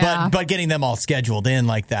themselves, Yeah. but getting them all scheduled in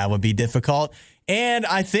like that would be difficult. And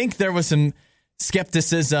I think there was some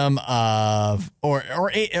skepticism of or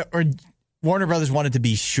Warner Brothers wanted to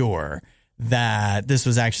be sure that this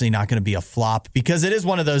was actually not going to be a flop, because it is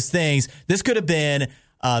one of those things. This could have been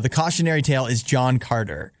the cautionary tale is John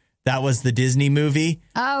Carter. That was the Disney movie.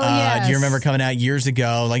 Oh, yes. Do you remember coming out years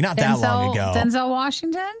ago? Like not that long ago. Denzel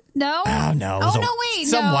Washington? No? Oh, no. It was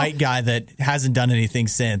some white guy that hasn't done anything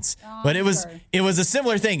since. But it was a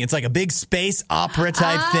similar thing. It's like a big space opera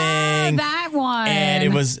type thing. That one. And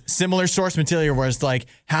it was similar source material where it's like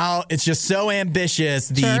how it's just so ambitious,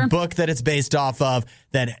 the Sure. book that it's based off of,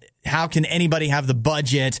 that how can anybody have the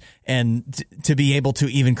budget and to be able to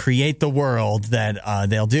even create the world that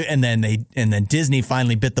they'll do. And then Disney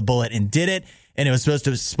finally bit the bullet and did it. And it was supposed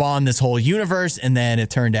to spawn this whole universe. And then it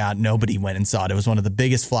turned out nobody went and saw it. It was one of the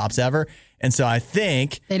biggest flops ever. And so I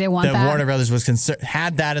think They didn't want that. Warner Brothers was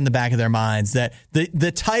had that in the back of their minds, that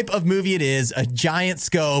the type of movie it is, a giant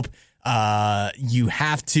scope, you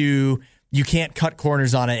can't cut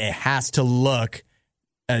corners on it. It has to look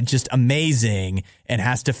just amazing and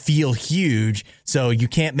has to feel huge. So you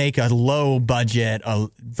can't make a low budget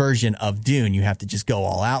version of Dune. You have to just go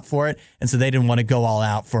all out for it. And so they didn't want to go all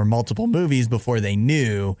out for multiple movies before they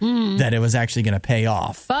knew that it was actually going to pay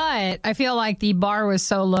off. But I feel like the bar was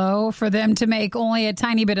so low for them to make only a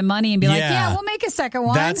tiny bit of money and be like, yeah, we'll make a second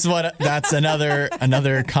one. That's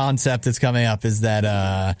another concept that's coming up, is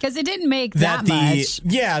that because it didn't make that much.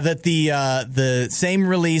 Yeah, that the same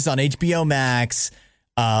release on HBO Max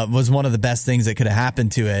was one of the best things that could have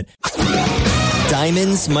happened to it.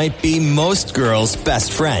 Diamonds might be most girls'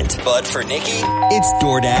 best friend, but for Nikki, it's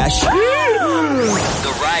DoorDash.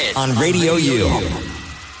 The Riot on Radio U.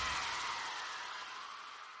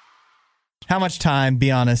 How much time,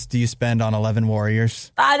 be honest, do you spend on 11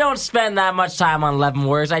 Warriors? I don't spend that much time on 11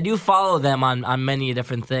 Warriors. I do follow them on many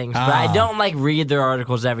different things, but I don't read their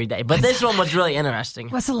articles every day. But this one was really interesting.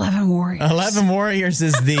 What's 11 Warriors? 11 Warriors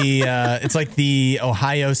is the it's like the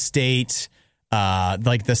Ohio State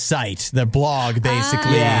like the site, the blog,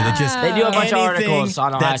 basically. Yeah. That just They do a bunch of anything articles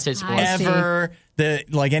on Ohio that's State sports. Ever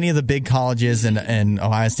like any of the big colleges, and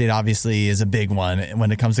Ohio State obviously is a big one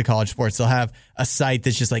when it comes to college sports. They'll have a site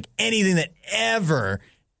that's just like anything that ever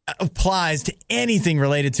applies to anything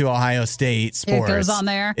related to Ohio State sports. It goes on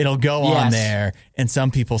there. It'll go on there, and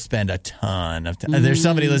some people spend a ton of time. There's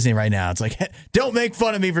somebody listening right now. It's like, hey, don't make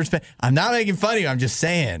fun of me for spending. I'm not making fun of you. I'm just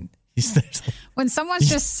saying. When someone's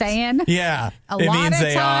just saying, yeah, a lot of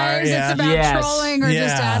they times are, yeah. it's about trolling or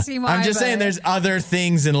just asking why. I'm just saying there's other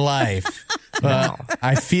things in life.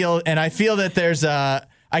 I feel that there's I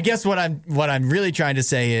guess what I'm really trying to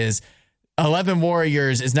say is 11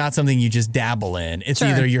 Warriors is not something you just dabble in. It's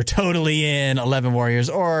either you're totally in 11 Warriors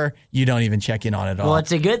or you don't even check in on it at all. Well,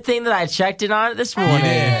 it's a good thing that I checked in on it this morning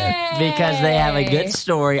because they have a good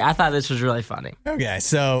story. I thought this was really funny. Okay,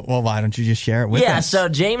 so, why don't you just share it with us? Yeah, so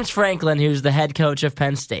James Franklin, who's the head coach of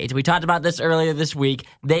Penn State, we talked about this earlier this week.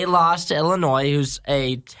 They lost to Illinois, who's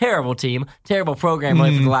a terrible team, terrible program for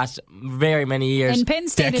the last very many years. And Penn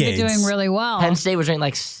State had been doing really well. Penn State was ranked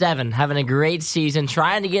like 7, having a great season,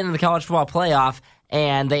 trying to get into the college football playoff,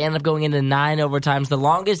 and they ended up going into 9 overtimes, the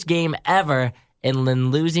longest game ever, and then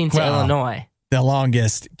losing to Illinois. The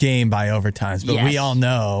longest game by overtimes, but we all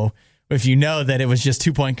know, if you know that it was just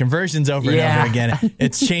 2-point conversions over and over again,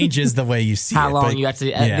 it changes the way you see how long you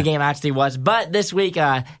actually the game actually was. But this week,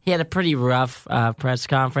 he had a pretty rough press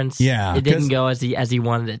conference. Yeah, it didn't go as he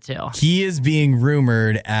wanted it to. He is being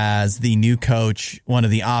rumored as the new coach, one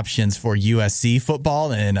of the options for USC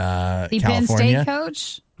football in the California. Penn State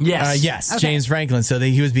coach. Yes, okay. James Franklin. So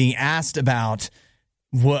he was being asked about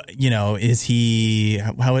what is he?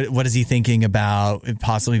 What is he thinking about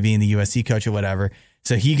possibly being the USC coach or whatever?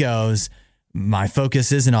 So he goes, my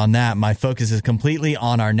focus isn't on that. My focus is completely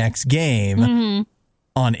on our next game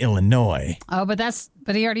on Illinois. Oh,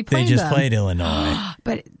 but he already played. They just played Illinois.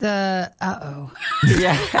 But the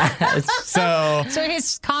So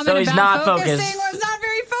his comment he's about not focusing focused. was not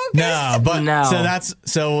very focused. No.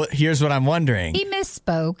 So here's what I'm wondering. He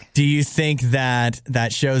misspoke. Do you think that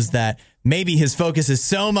shows that maybe his focus is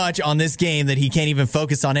so much on this game that he can't even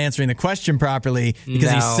focus on answering the question properly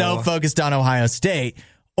because he's so focused on Ohio State?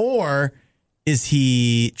 Or is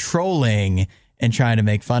he trolling and trying to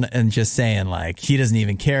make fun and just saying like he doesn't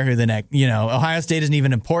even care who the next, Ohio State isn't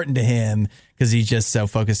even important to him because he's just so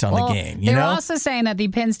focused on the game. You they know? were also saying that the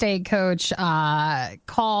Penn State coach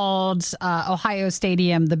called Ohio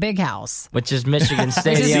Stadium the Big House. Which is Michigan Which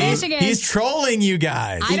Stadium. is Michigan. He's trolling you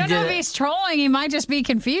guys. I don't know did if it. he's trolling. He might just be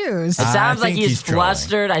confused. It sounds I like think he's he's trolling.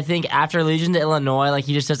 flustered. I think after losing to Illinois, like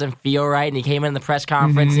he just doesn't feel right. And he came in the press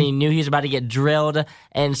conference and he knew he was about to get drilled.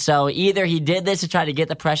 And so either he did this to try to get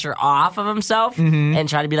the pressure off of himself and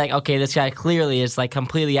try to be like, okay, this guy clearly is like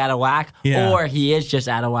completely out of whack, Yeah. or he is just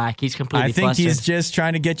out of whack. He's completely I think flustered. he's just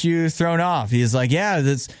trying to get you thrown off. He's like, yeah,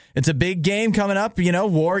 it's a big game coming up. You know,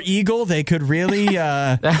 War Eagle. They could really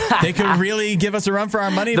give us a run for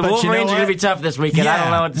our money. The but Wolverines you know are going to what? be tough this weekend. I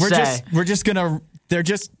don't know what to say. We're just gonna.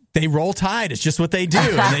 They roll tide. It's just what they do.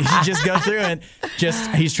 And they just go through it.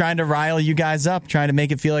 He's trying to rile you guys up, trying to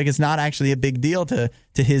make it feel like it's not actually a big deal to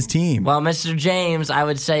his team. Well, Mr. James, I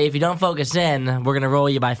would say if you don't focus in, we're going to roll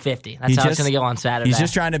you by 50. That's how it's going to go on Saturday. He's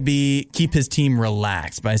just trying to keep his team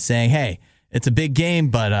relaxed by saying, hey, it's a big game,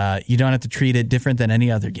 but you don't have to treat it different than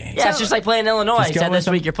any other game. Yeah, it's just like playing Illinois. Just He go said with this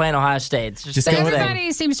them. week you're playing Ohio State. It's just Just the go same with them. thing.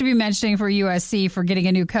 Everybody seems to be mentioning for USC for getting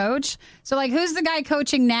a new coach. So, like, who's the guy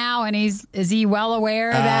coaching now? And is he well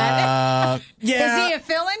aware that? Yeah. Is he a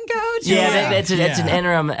fill-in coach? Yeah, Like, it's an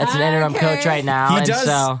interim. It's an interim Okay. coach right now. He and does.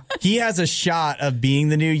 So He has a shot of being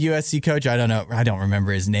the new USC coach. I don't know. I don't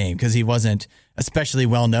remember his name because he wasn't especially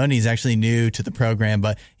well known. He's actually new to the program,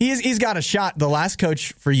 but he's got a shot. The last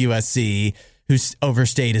coach for USC who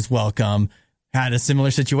overstayed his welcome had a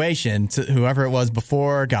similar situation to whoever it was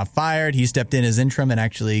before, got fired. He stepped in as interim and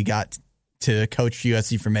actually got to coach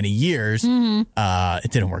USC for many years.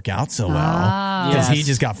 It didn't work out so well because he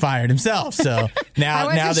just got fired himself. So now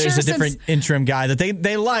wasn't there's sure a different interim guy that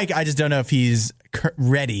they like. I just don't know if he's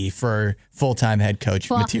ready for full-time head coach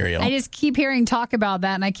material. I just keep hearing talk about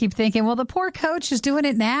that, and I keep thinking, well, the poor coach is doing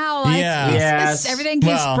it now. Like, Yeah. Yes. everything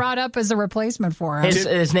gets Well, brought up as a replacement for him.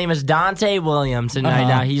 his name is Dante Williams, and right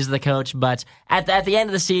now he's the coach. But at the end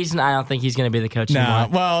of the season, I don't think he's going to be the coach No, anymore.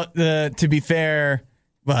 well, to be fair,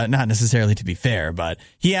 well, not necessarily to be fair, but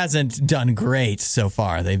he hasn't done great so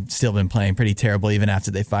far. They've still been playing pretty terrible even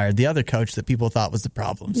after they fired the other coach that people thought was the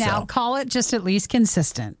problem. Now, So. call it just at least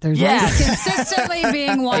consistent. There's Yes. at least consistently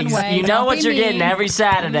being one way. You know Don't what be you're mean. getting every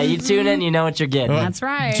Saturday. You tune in, you know what you're getting. That's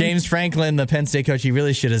right. James Franklin, the Penn State coach, he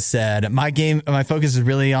really should have said, my focus is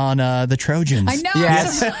really on the Trojans. I know.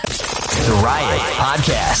 Yes. The Riot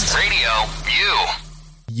Podcast. Radio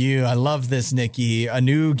I love this, Nikki. A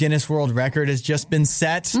new Guinness World Record has just been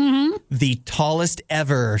set. Mm-hmm. The tallest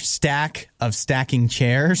ever stack of stacking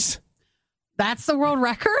chairs. That's the world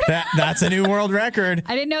record? That's a new world record.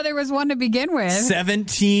 I didn't know there was one to begin with.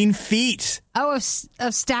 17 feet. Oh,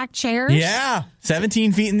 of stacked chairs? Yeah,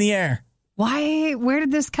 17 feet in the air. Why? Where did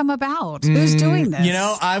this come about? Who's doing this? You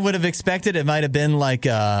know, I would have expected it might have been like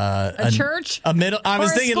a church? a middle. I was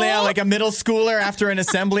Or a thinking, school? like a middle schooler after an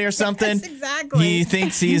assembly or something. Yes, exactly. He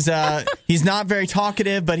thinks he's not very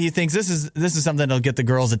talkative, but he thinks this is something that'll get the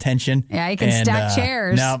girls' attention. Yeah, he can stack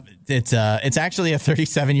chairs. No, it's actually a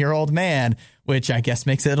 37-year-old man, which I guess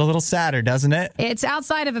makes it a little sadder, doesn't it? It's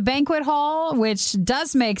outside of a banquet hall, which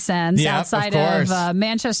does make sense. Yeah, of outside course.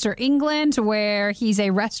 Manchester, England, where he's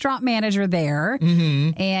a restaurant manager there.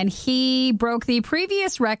 Mm-hmm. And he broke the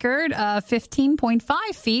previous record of 15.5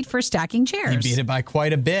 feet for stacking chairs. He beat it by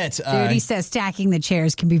quite a bit. Dude, he says stacking the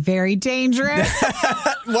chairs can be very dangerous.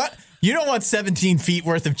 What? You don't want 17 feet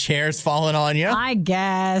worth of chairs falling on you. I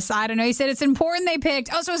guess. I don't know. He said it's important they picked.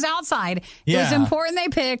 Oh, so it was outside. It was Yeah. important they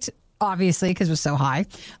picked, obviously, because it was so high,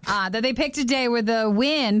 that they picked a day where the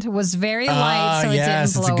wind was very light, so it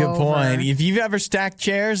yes, didn't blow it's a good over. point. If you've ever stacked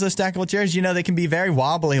chairs, those stackable chairs, you know they can be very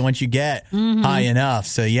wobbly once you get high enough.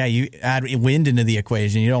 So yeah, you add wind into the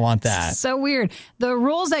equation. You don't want that. So weird. The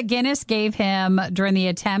rules that Guinness gave him during the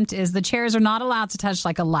attempt is the chairs are not allowed to touch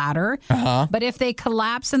like a ladder, but if they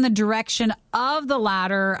collapse in the direction of the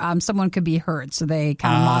ladder, someone could be hurt. So they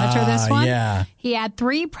kind of monitor this one. yeah. He had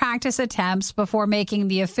 3 practice attempts before making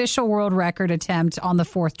the official world record attempt on the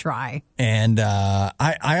 4th try. And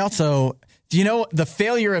I also, do you know the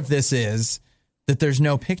failure of this is that there's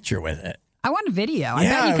no picture with it. I want a video. I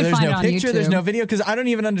bet you could there's find no it on picture, YouTube. there's no video because I don't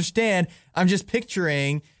even understand. I'm just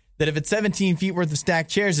picturing that if it's 17 feet worth of stacked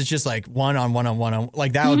chairs, it's just like one on one on one on.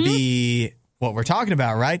 Like that would be what we're talking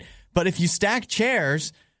about, right? But if you stack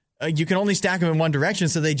chairs, you can only stack them in one direction,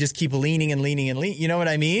 so they just keep leaning and leaning and leaning. You know what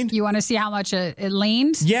I mean? You want to see how much it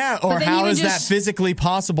leaned? Yeah, or But then how even is that just- physically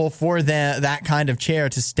possible for that kind of chair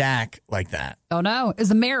to stack like that? Oh, no.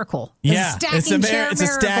 It's a miracle. It's Yeah, a stacking chair it's a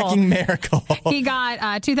miracle. stacking miracle. He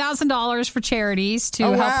got $2,000 for charities to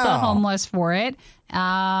Oh, help the wow. homeless for it.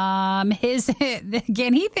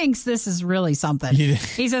 Again, he thinks this is really something.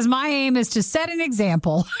 He says, my aim is to set an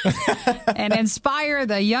example and inspire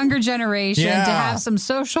the younger generation to have some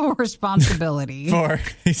social responsibility. For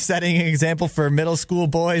setting an example for middle school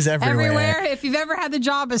boys everywhere. If you've ever had the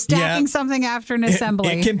job of stacking something after an assembly.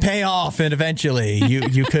 It can pay off, and eventually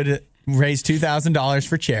you could raise $2,000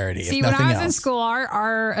 for charity. See, if when nothing I was else. in school,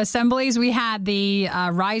 our assemblies, we had the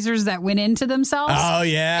risers that went into themselves. Oh,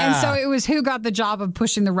 yeah. And so it was who got the job of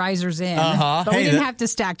pushing the risers in. But we didn't have to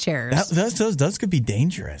stack chairs. Those could be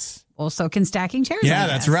dangerous. Well, so can stacking chairs. Yeah,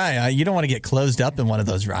 that's right. You don't want to get closed up in one of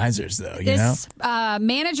those risers, though. This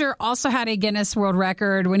manager also had a Guinness World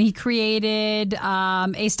Record when he created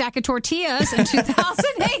a stack of tortillas in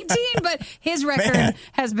 2018, but his record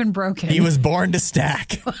has been broken. He was born to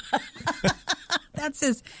stack.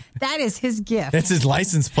 That is his gift. That's his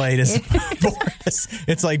license plate.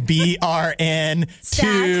 It's like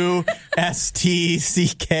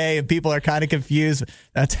BRN2STCK, and people are kind of confused.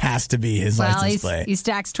 That has to be his license plate. He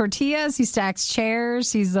stacks tortillas. He stacks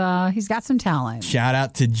chairs. He's got some talent. Shout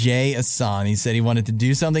out to Jay Asan. He said he wanted to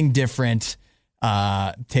do something different,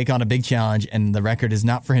 take on a big challenge, and the record is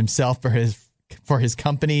not for himself, for his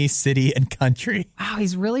company, city, and country. Wow,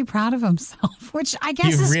 he's really proud of himself, which I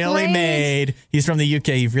guess is great. He's from the UK.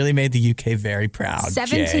 You've really made the UK very proud.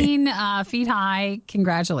 17 feet high.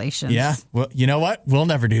 Congratulations. Yeah. Well, you know what? We'll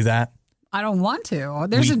never do that. I don't want to.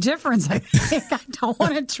 There's a difference, I think. I don't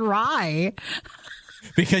want to try.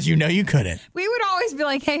 Because you know you couldn't. We would always be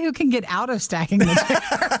like, hey, who can get out of stacking the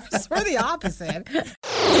chairs? We're the opposite.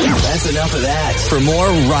 That's enough of that. For more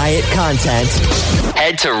Riot content,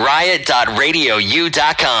 head to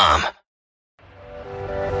riot.radiou.com.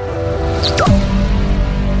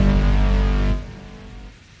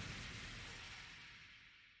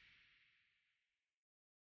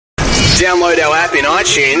 Download our app in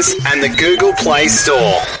iTunes and the Google Play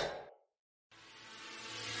Store.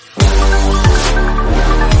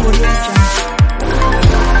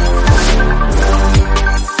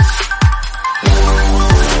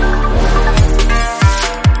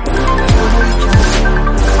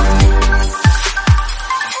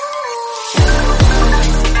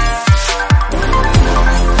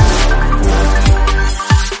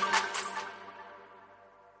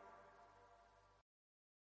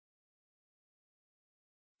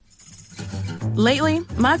 Lately,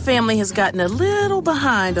 my family has gotten a little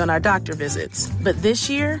behind on our doctor visits, but this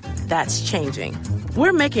year, that's changing.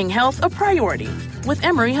 We're making health a priority with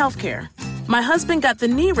Emory Healthcare. My husband got the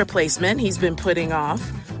knee replacement he's been putting off.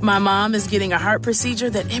 My mom is getting a heart procedure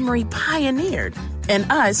that Emory pioneered,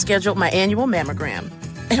 and I scheduled my annual mammogram.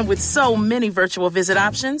 And with so many virtual visit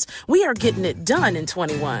options, we are getting it done in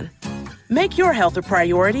 21. Make your health a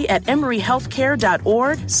priority at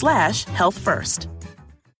emoryhealthcare.org/healthfirst.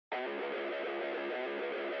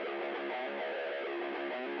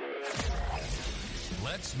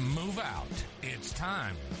 Let's move out. It's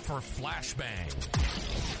time for Flashbang.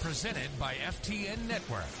 Presented by FTN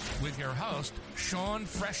Network with your host, Sean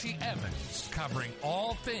Freshie Evans, covering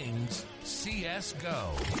all things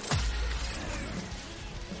CSGO.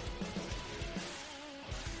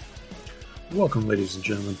 Welcome, ladies and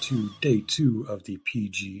gentlemen, to day 2 of the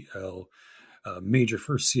PGL Major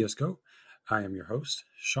for CSGO. I am your host,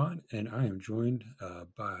 Sean, and I am joined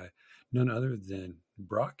by none other than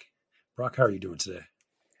Brock. Brock, how are you doing today?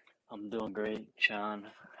 I'm doing great, Sean.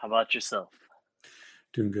 How about yourself?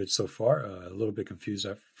 Doing good so far. A little bit confused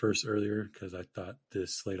at first earlier because I thought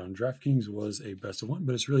this slate on DraftKings was a best of 1,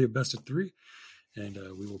 but it's really a best of 3, and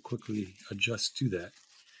we will quickly adjust to that.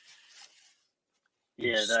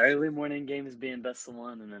 Yeah, the early morning games being best of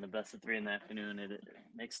 1 and then a best of 3 in the afternoon, it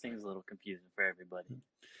makes things a little confusing for everybody.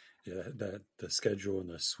 Yeah, the schedule and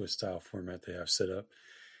the Swiss style format they have set up.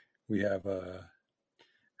 We have a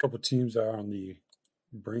couple teams that are on the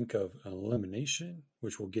brink of elimination,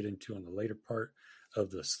 which we'll get into on the later part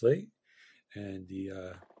of the slate. And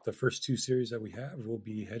the first 2 series that we have will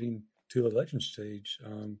be heading to the Legends stage,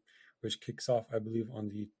 which kicks off, I believe, on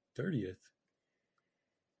the 30th.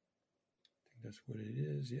 I think that's what it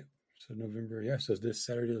is. Yep. So November. Yeah. So this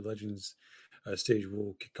Saturday, the Legends stage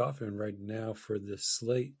will kick off. And right now for this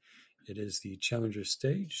slate, it is the Challenger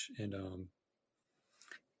stage. And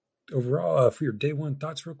overall, for your day 1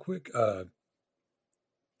 thoughts real quick,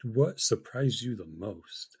 what surprised you the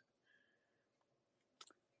most?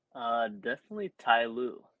 Definitely Tai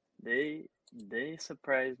Lu. They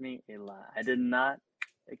surprised me a lot. I did not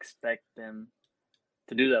expect them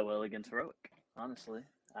to do that well against Heroic, honestly.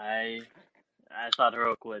 I thought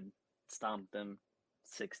Heroic would stomp them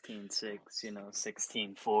 16-6,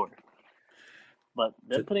 16-4. But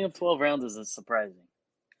them putting up 12 rounds is surprising.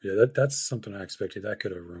 Yeah, that's something I expected. That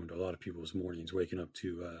could have ruined a lot of people's mornings, waking up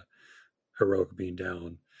to Heroic being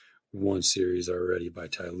down one series already by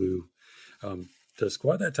Ty Lue. The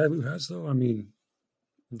squad that Ty Lue has, though, I mean,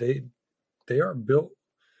 they are built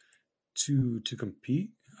to compete.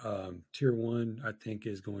 Tier 1, I think,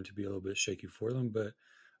 is going to be a little bit shaky for them, but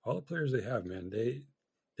all the players they have, man,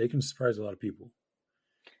 they can surprise a lot of people.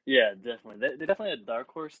 Yeah, definitely. They're definitely a dark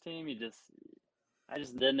horse team. I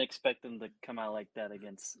just didn't expect them to come out like that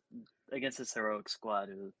against this Heroic squad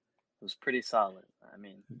who was pretty solid. I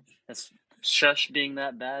mean, it's Shush being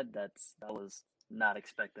that bad, that was not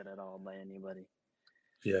expected at all by anybody.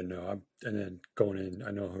 Yeah, no. And then going in,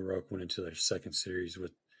 I know Heroic went into their second series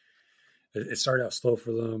with. It started out slow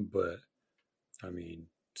for them, but I mean,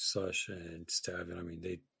 Sush and Stavin, I mean,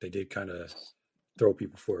 they did kind of throw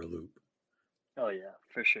people for a loop. Oh yeah,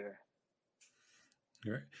 for sure.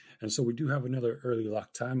 All right. And so we do have another early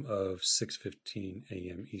lock time of 6:15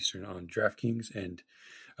 a.m. Eastern on DraftKings, and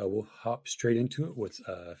we'll hop straight into it with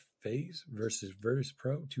FaZe versus Virtus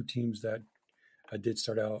Pro, two teams that did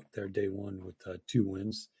start out their day one with 2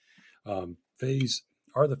 wins. FaZe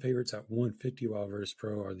are the favorites at 150, while Virtus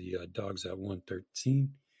Pro are the dogs at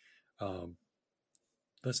 113.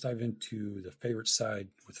 Let's dive into the favorite side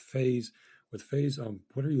with FaZe. With FaZe,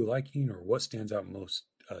 what are you liking, or what stands out most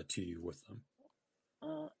to you with them?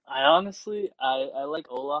 I honestly, I like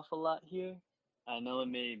Olaf a lot here. I know it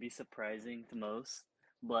may be surprising to most,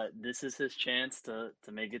 but this is his chance to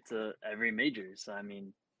make it to every major. So I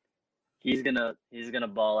mean, he's gonna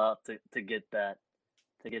ball out to get that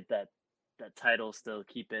title still,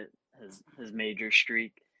 keep it his major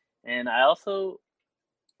streak. And I also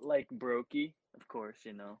like Brokey, of course,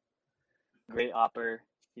 great opper.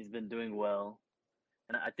 He's been doing well,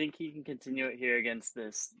 and I think he can continue it here against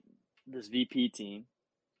this VP team.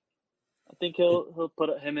 I think he'll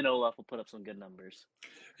put him and Olaf will put up some good numbers.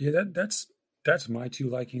 Yeah, that's my two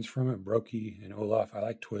likings from it, Brokey and Olaf. I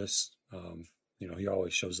like Twist. He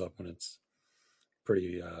always shows up when it's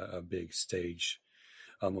pretty a big stage.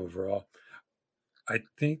 Overall, I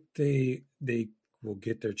think they will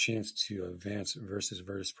get their chance to advance versus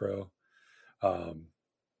Virtus Pro.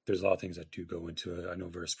 There's a lot of things that do go into it. I know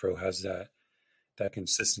Virtus Pro has that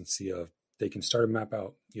consistency of they can start a map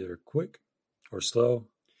out either quick or slow.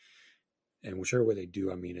 And whichever way they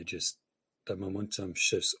do, I mean, the momentum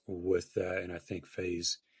shifts with that. And I think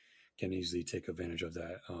FaZe can easily take advantage of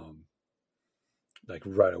that, like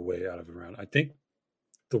right away out of the round. I think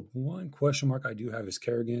the one question mark I do have is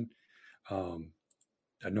Kerrigan.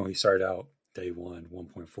 I know he started out day one,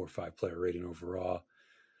 1.45 player rating overall.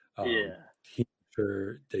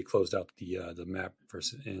 Sure they closed out the map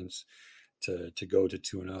versus ends to go to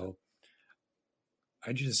 2-0.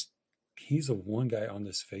 He's the one guy on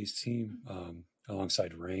this FaZe team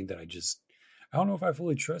alongside Rain that I don't know if I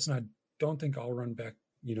fully trust, and I don't think I'll run back,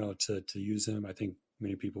 to use him. I think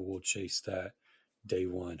many people will chase that day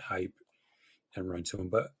one hype and run to him,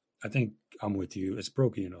 but I think I'm with you. It's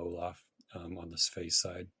Brokey and Olaf on this FaZe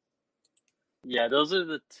side. Yeah, those are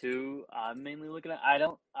the two I'm mainly looking at. I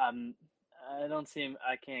don't see him.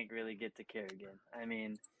 I can't really get to Kerrigan. I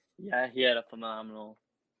mean, yeah, he had a phenomenal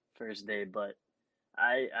first day, but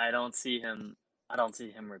I don't see him. I don't see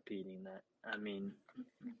him repeating that. I mean,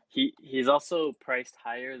 he's also priced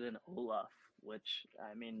higher than Olaf, which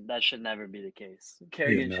I mean that should never be the case.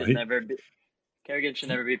 Kerrigan should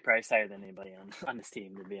never be priced higher than anybody on his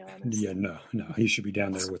team, to be honest. Yeah, no, he should be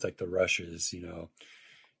down there with like the rushes,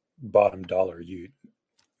 bottom dollar.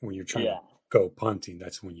 When you're trying to go punting,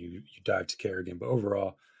 that's when you dive to Kerrigan. But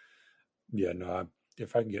overall, yeah, no,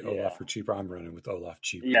 if I can get Olaf for cheaper, I'm running with Olaf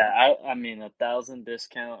cheaper. Yeah, I mean 1,000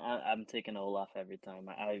 discount. I'm taking Olaf every time.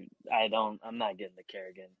 I'm not getting the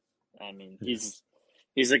Kerrigan. I mean,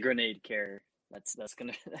 he's a grenade carrier. That's his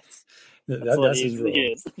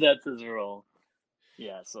role. That's his role.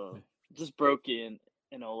 Yeah, so just Brokey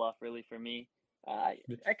and Olaf really for me. I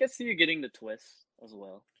could see you getting the Twist as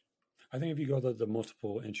well. I think if you go the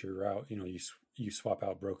multiple entry route, you swap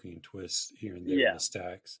out Brokey and Twist here and there in the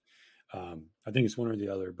stacks. I think it's one or the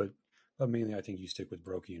other, but mainly I think you stick with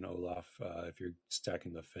Brokey and Olaf if you're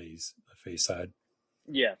stacking the FaZe side.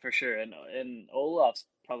 Yeah, for sure, and Olaf's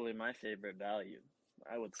probably my favorite value,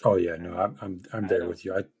 I would say. Oh yeah, no, I'm there with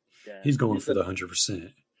you. He's going for the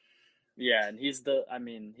 100%. Yeah, and he's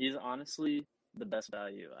honestly the best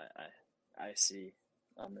value I see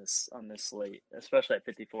on this slate, especially at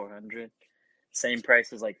 5,400. Same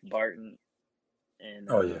price as like Barton, and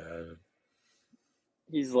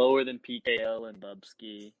he's lower than PKL and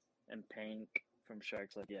Bubsky and Pank from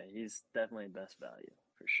Sharks. Like, yeah, he's definitely best value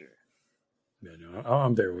for sure. Yeah, no,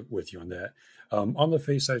 I'm there with you on that. On the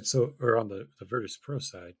FaZe side, or on the Virtus Pro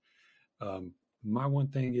side, my one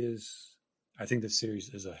thing is, I think this series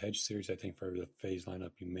is a hedge series. I think for the FaZe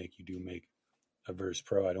lineup you do make a Virtus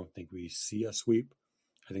Pro. I don't think we see a sweep.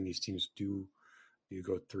 I think these teams do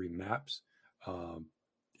go 3 maps. And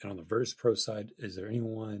on the Virtus Pro side, is there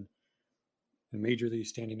anyone majorly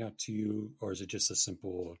standing out to you, or is it just a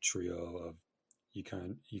simple trio of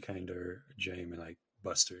Yukender, Jame, and like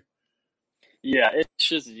Buster? Yeah, it's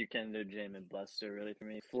just Yukender, Jame, and Buster really for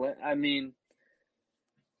me. Flit, I mean,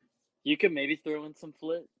 you could maybe throw in some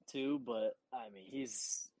Flit too, but I mean,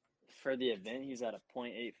 he's for the event he's at a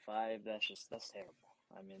 .85. That's terrible.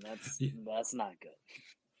 I mean, that's not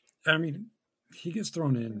good. I mean, he gets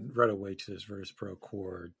thrown in right away to this Virtus Pro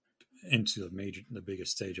core into the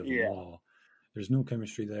biggest stage of them all. There's no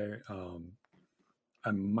chemistry there.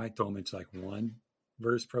 I might throw him into like one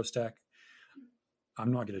Virtus Pro stack.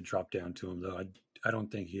 I'm not going to drop down to him though. I don't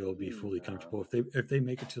think he'll be fully comfortable. If they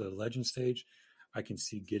make it to the legend stage, I can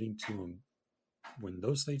see getting to him when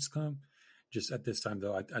those states come. Just at this time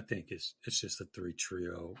though, I think it's just a 3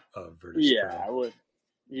 trio of Virtus Pro.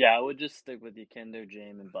 I would just stick with Yukender,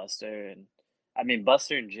 Jame, and Buster. And I mean,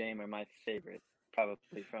 Buster and Jame are my favorite,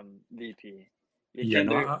 probably from VP.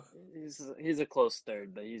 Yukender, he's a close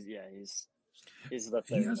third, but he's the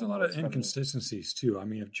third. He has a lot of inconsistencies too. I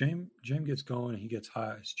mean, if Jame gets going and he gets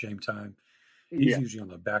hot, it's Jame time. He's usually on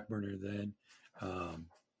the back burner then.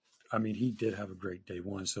 I mean, he did have a great day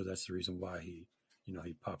one, so that's the reason why he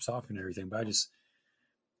pops off and everything. But I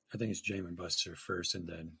think it's Jame and Buster first, and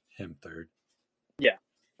then him third. Yeah,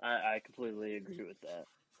 I completely agree with that,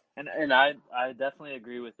 and I definitely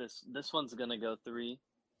agree with this. This one's gonna go three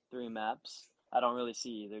maps. I don't really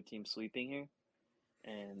see either team sweeping here,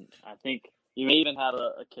 and I think you may even have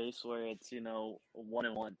a case where it's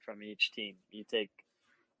 1-1 from each team. You take,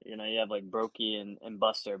 you have like Brokey and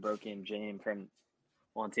Buster, Brokey and Jame from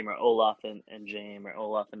one team, or Olaf and Jame, or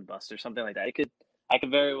Olaf and Buster, something like that. I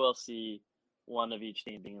could very well see one of each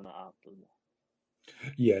team being in the optimal.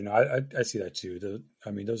 Yeah, no, I see that too.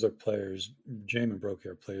 Those are players. Jame and Brokey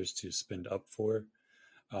are players to spend up for.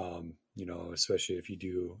 Especially if you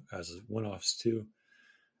do as one-offs too.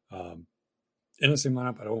 In the same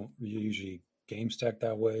lineup, I don't usually game stack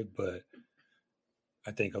that way, but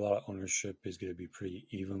I think a lot of ownership is going to be pretty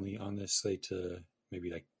evenly on this slate to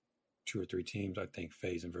maybe like 2 or 3 teams. I think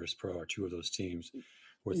FaZe and Virtus Pro are 2 of those teams,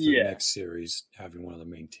 with the next series having one of the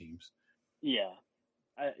main teams. Yeah,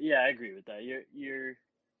 I agree with that. You're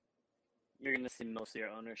going to see most of your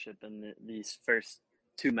ownership in these first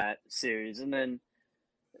 2 match series, and then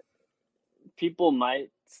people might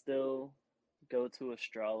still go to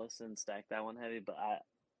Astralis and stack that one heavy, but I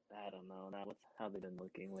don't know now with how they've been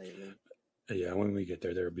looking lately. Yeah, when we get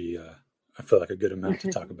there'll be I feel like a good amount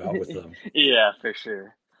to talk about with them. Yeah, for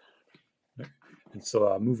sure. And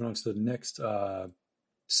so moving on to the next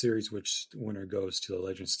series, which the winner goes to the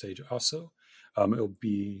legend stage also. It'll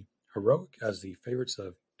be Heroic as the favorites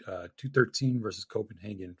of 213 versus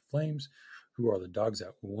Copenhagen Flames, who are the dogs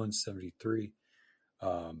at 173.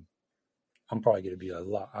 I'm probably going to be a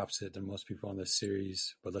lot opposite than most people on this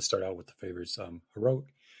series, but let's start out with the favorites.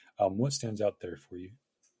 Heroic, what stands out there for you?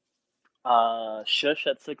 Shush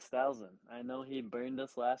at 6,000. I know he burned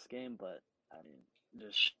us last game, but I mean,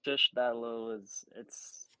 just Shush that low it's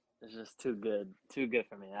just too good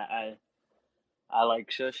for me. I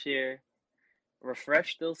like Shush here.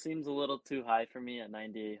 Refresh still seems a little too high for me at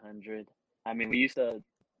 9,800. I mean, we used to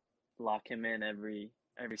lock him in every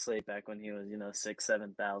slate back when he was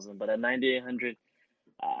 6,000-7,000, but at 9,800,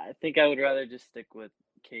 I think I would rather just stick with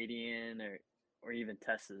Cadian or even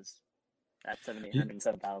Tess's at 7,800 and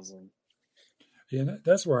 7,000. Yeah,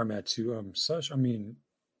 that's where I'm at too. Such, I mean,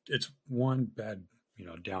 it's one bad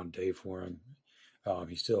down day for him.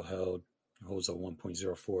 He still holds a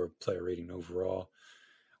 1.04 player rating overall.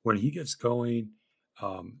 When he gets going,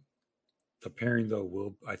 the pairing though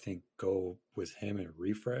will, I think, go with him and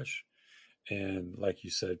Refresh. And like you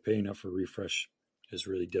said, paying up for Refresh is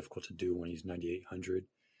really difficult to do when he's 9,800.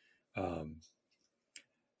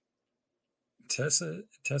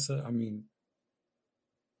 Tessa, I mean,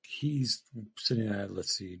 he's sitting at,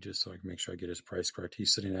 let's see, just so I can make sure I get his price correct.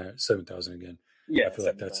 He's sitting at 7,000 again. Yeah, I feel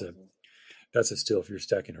like that's a steal. If you're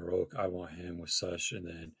stacking Heroic, I want him with Sush, and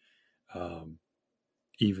then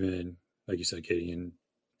even like you said, Cadian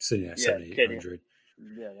sitting at 7,800.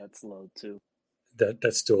 Yeah, that's low too.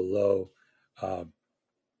 That's still low.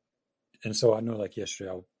 And so I know, like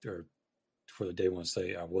yesterday, or for the day one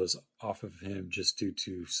slate, I was off of him just due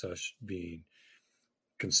to Sush being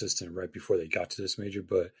consistent right before they got to this major.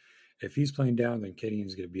 But if he's playing down, then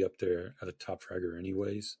Cadian's going to be up there at the top fragger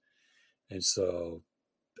anyways. And so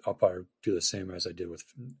I'll probably do the same as I did with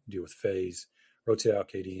FaZe. Rotate out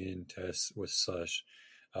KD in, test with Slush,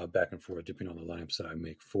 back and forth, depending on the lineups that I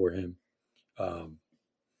make for him.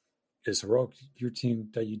 Is Heroic your team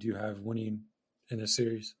that you do have winning in this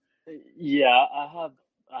series? Yeah, I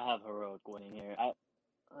have Heroic winning here.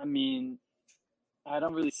 I mean, I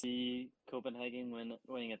don't really see Copenhagen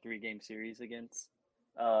winning a 3-game series against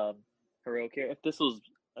Heroic here. If this was,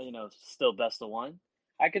 still best of one,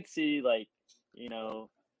 I could see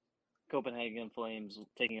Copenhagen Flames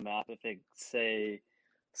taking a map if they say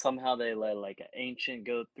somehow they let like an Ancient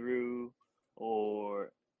go through,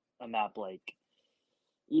 or a map like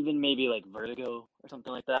even maybe like Vertigo or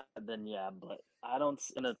something like that. Then yeah, but I don't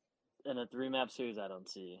in a 3-map series. I don't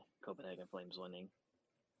see Copenhagen Flames winning.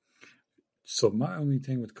 So my only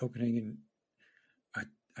thing with Copenhagen,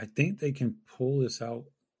 I think they can pull this out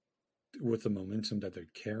with the momentum that they're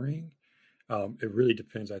carrying. It really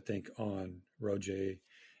depends, I think, on Roger,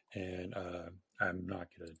 and I'm not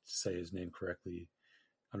going to say his name correctly.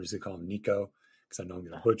 I'm just going to call him Nico because I know I'm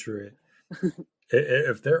going to butcher it.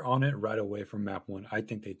 If they're on it right away from map 1, I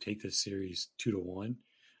think they take this series 2-1.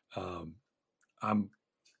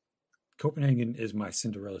 Copenhagen is my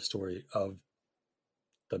Cinderella story of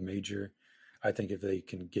the major. I think if they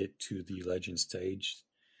can get to the legend stage,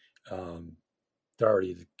 they're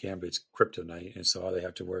already the Gambit's kryptonite, and so all they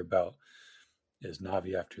have to worry about is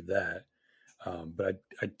Na'Vi after that. But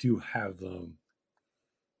I do have them.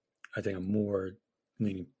 I think I'm more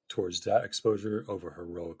leaning towards that exposure over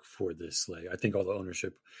Heroic for this leg. I think all the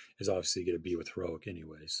ownership is obviously going to be with Heroic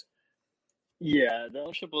anyways. Yeah, the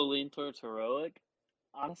ownership will lean towards Heroic.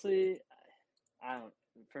 Honestly,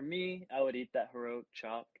 for me, I would eat that Heroic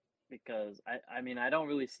chalk because I don't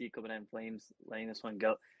really see Copenhagen Flames letting this one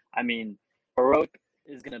go. I mean, Heroic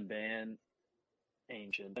is going to ban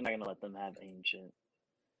Ancient. They're not going to let them have Ancient.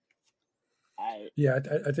 I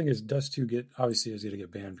think it's Dust 2 obviously is going to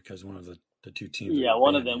get banned because one of the two teams. Yeah,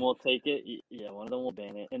 one of them will take it. Yeah, one of them will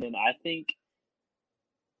ban it. And then I think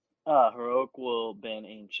Heroic will ban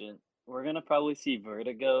Ancient. We're going to probably see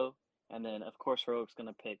Vertigo. And then, of course, Heroic's going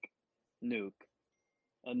to pick Nuke.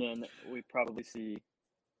 And then we probably see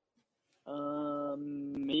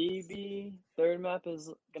maybe third map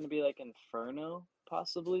is going to be like Inferno,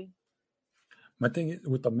 possibly. My thing is,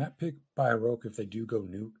 with the map pick by Heroic, if they do go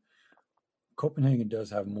Nuke, Copenhagen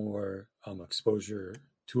does have more exposure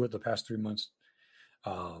to it the past 3 months.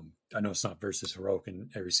 I know it's not versus Heroic in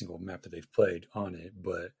every single map that they've played on it,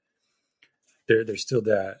 but there's still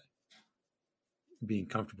that being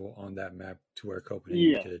comfortable on that map to where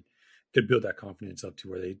Copenhagen could build that confidence up to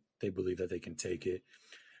where they believe that they can take it.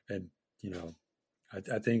 And,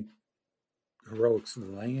 I think Heroic's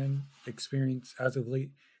LAN experience as of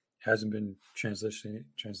late hasn't been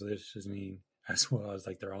transitioning as well as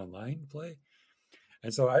like their online play.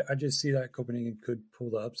 And so I just see that Copenhagen could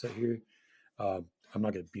pull the upset here. I'm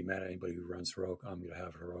not going to be mad at anybody who runs Heroic. I'm going to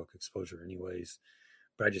have Heroic exposure anyways.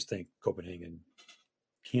 But I just think Copenhagen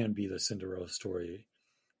can be the Cinderella story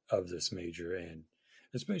of this major. And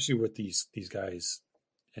especially with these guys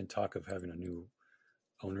and talk of having a new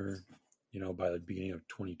owner, by the beginning of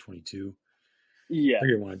 2022. Yeah.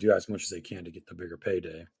 They're going to want to do as much as they can to get the bigger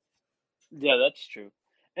payday. Yeah, that's true.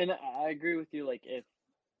 And I agree with you. Like,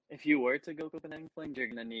 if you were to go Copenhagen Flames, you're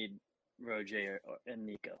going to need Roger and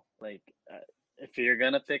Nico. Like, if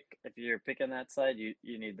you're picking that side, you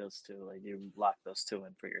need those two. Like, you lock those two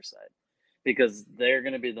in for your side. Because they're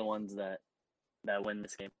going to be the ones that win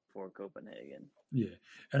this game for Copenhagen. Yeah.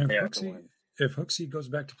 And if Hooksy goes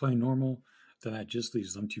back to playing normal, then that just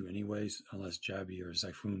leaves them two anyways, unless Jabby or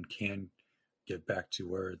Zyphoon can get back to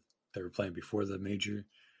where they were playing before the major.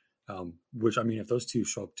 Which, I mean, if those two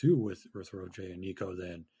show up too with Roger and Nico,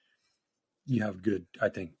 then you have good, I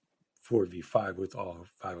think, 4v5 with all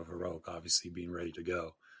 5 of Heroic obviously being ready to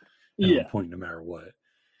go at one point no matter what.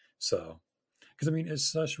 So, because, I mean, is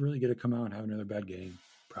Slush really going to come out and have another bad game?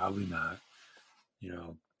 Probably not.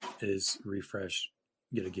 Is Refresh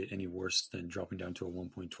going to get any worse than dropping down to a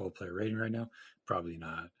 1.12 player rating right now? Probably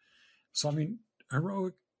not. So, I mean,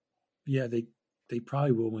 Heroic, yeah, they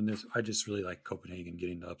probably will win this. I just really like Copenhagen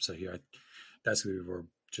getting the upset here. That's going to be where,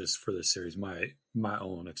 just for this series, my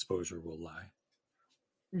own exposure will lie.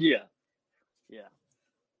 Yeah.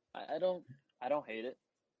 I don't hate it.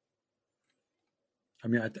 I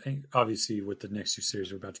mean, I think obviously with the next 2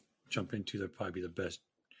 series we're about to jump into, they'll probably be the best,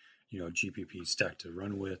 GPP stack to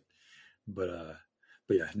run with. But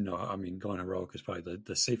yeah, no, I mean, going Heroic is probably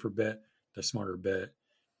the safer bet, the smarter bet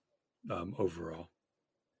overall.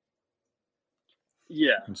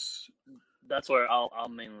 Yeah, that's where I'll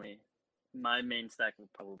mainly my main stack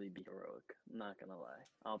would probably be Heroic. I'm not gonna lie.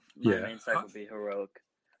 My main stack would be Heroic.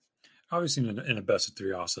 Obviously, in a best of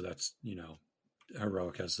 3, also that's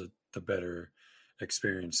Heroic has the better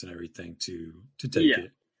experience and everything to take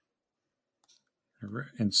it.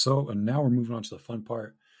 And now we're moving on to the fun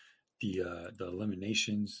part, the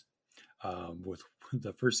eliminations. With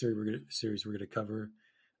the first series we're gonna cover,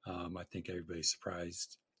 I think everybody's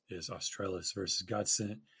surprised, is Australis versus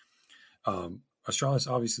Godsent. Australis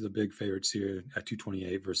obviously the big favorites here at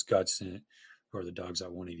 228 versus Godsent, who are the dogs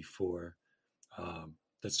at 184.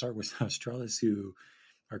 Let's start with Australis, who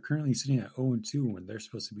are currently sitting at 0-2 when they're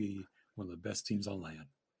supposed to be one of the best teams on land.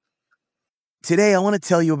 Today, I want to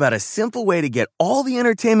tell you about a simple way to get all the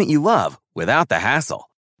entertainment you love without the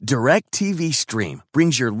hassle. DirecTV Stream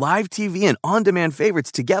brings your live TV and on-demand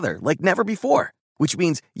favorites together like never before, which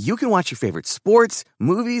means you can watch your favorite sports,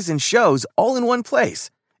 movies, and shows all in one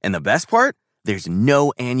place. And the best part? There's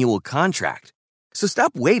no annual contract. So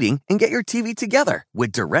stop waiting and get your TV together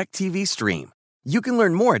with DirecTV Stream. You can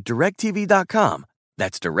learn more at DirecTV.com.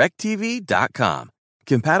 That's DirecTV.com.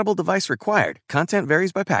 Compatible device required. Content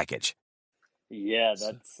varies by package. Yeah,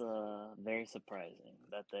 that's very surprising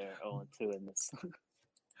that they're 0-2 in this.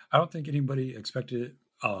 I don't think anybody expected it.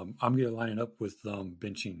 I'm going to line it up with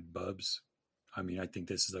benching Bubs. I mean, I think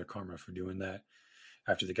this is their karma for doing that.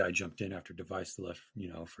 After the guy jumped in, after Device left,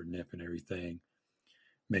 for Nip and everything,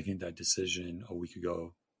 making that decision a week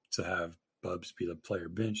ago to have Bubs be the player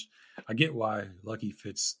benched. I get why Lucky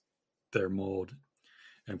fits their mold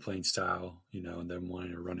and playing style, and them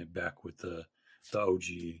wanting to run it back with the OG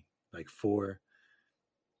 4.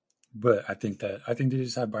 But I think they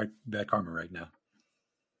just have bad karma right now.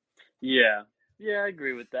 Yeah, I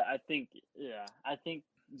agree with that. I think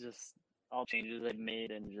just all changes they've made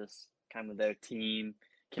and just kind of their team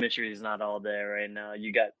chemistry is not all there right now.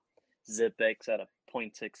 You got Zipex at a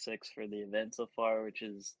 0.66 for the event so far, which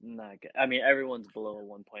is not good. I mean, everyone's below a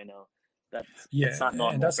 1.0. That's not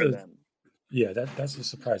normal for them. Yeah, that's the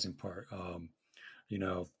surprising part. When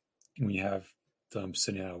you have them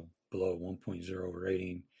sitting at below 1.0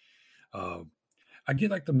 rating, I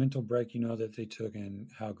get the mental break, that they took,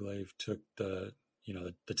 and how Glaive took the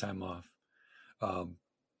time off,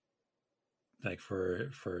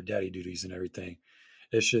 for daddy duties and everything.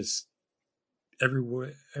 It's just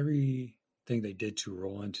everything they did to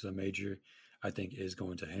roll into the major, I think, is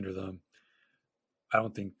going to hinder them. I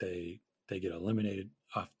don't think they get eliminated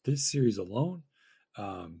off this series alone,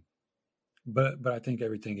 but I think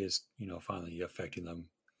everything is finally affecting them,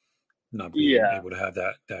 not being able to have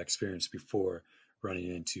that experience before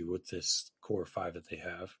running into with this core 5 that they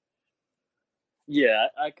have. Yeah,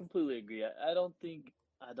 I completely agree. I don't think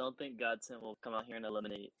Godsent will come out here and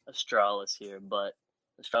eliminate Astralis here, but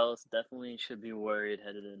Astralis definitely should be worried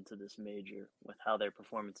headed into this major with how their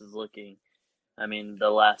performance is looking. I mean,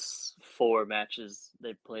 the last 4 matches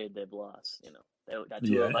they played, they've lost. They got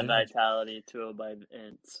 2-0 by Vitality, 2-0 by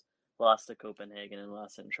Ints, lost to Copenhagen, and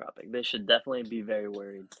lost to Entropic. They should definitely be very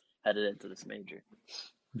worried headed into this major.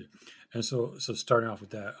 Yeah. And so starting off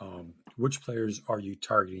with that, which players are you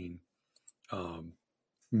targeting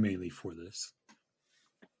mainly for this?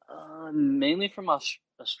 Mainly from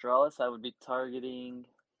Astralis, I would be targeting,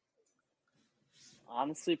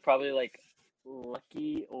 honestly, probably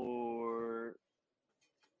Lucky or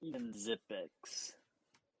even Zipex.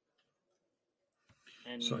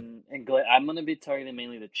 And I'm gonna be targeting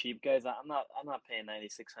mainly the cheap guys. I'm not paying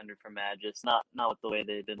 9,600 for Magis. Not with the way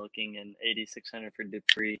they've been looking, and 8,600 for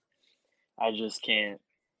Dupree. I just can't.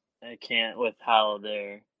 I can't with how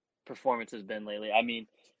their performance has been lately. I mean,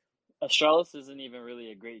 Astralis isn't even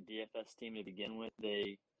really a great DFS team to begin with.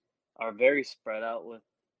 They are very spread out with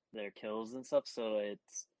their kills and stuff, so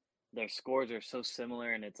their scores are so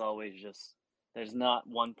similar, and it's always just there's not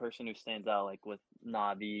one person who stands out like with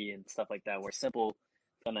Navi and stuff like that. Where Simple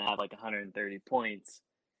gonna have 130 points,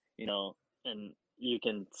 and you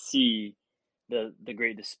can see the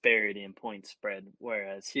great disparity in point spread.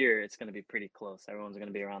 Whereas here it's gonna be pretty close. Everyone's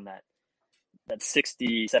gonna be around that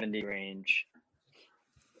 60, 70 range.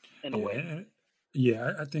 In a way.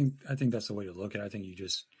 Yeah, I think that's the way to look at it. I think you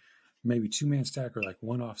just maybe 2-man stack or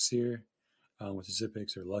one off Seer with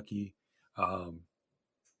Zipex or Lucky.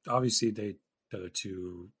 Obviously the other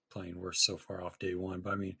two playing worse so far off day one,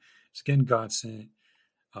 but I mean it's again Godsent.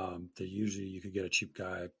 That usually you could get a cheap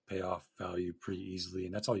guy, pay off value pretty easily,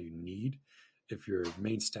 and that's all you need if your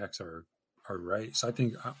main stacks are right. So I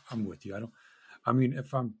think I'm with you.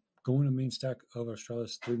 If I'm going to main stack of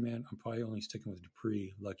Australis 3-man, I'm probably only sticking with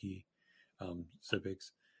Dupree, Lucky,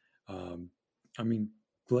 Zipex.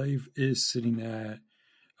 Glaive is sitting at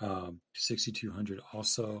 6,200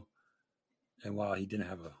 also, And while he didn't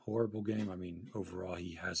have a horrible game, I mean, overall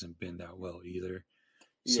he hasn't been that well either.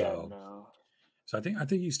 Yeah, no. So I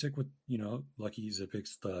think you stick with, Lucky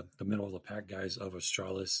Zipix, the middle of the pack guys of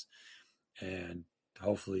Astralis, and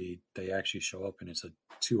hopefully they actually show up and it's a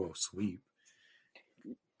 2-0 sweep.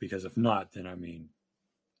 Because if not, then I mean,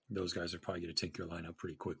 those guys are probably going to take your lineup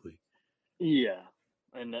pretty quickly. Yeah,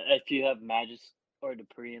 and if you have Magis or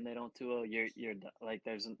Dupree and they don't 2-0, you're done. Like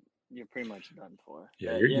you're pretty much done for.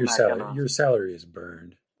 Yeah, your salary is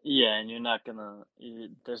burned. Yeah, and you're not gonna.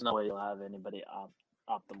 There's no way you'll have anybody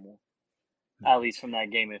optimal, at least from that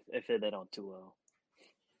game if they don't 2-0.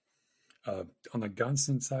 On the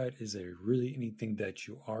Gunson side, is there really anything that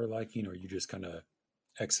you are liking, or are you just kind of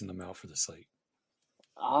Xing them out for the slate?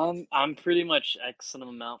 I'm pretty much Xing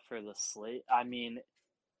them out for the slate. I mean,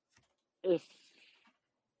 if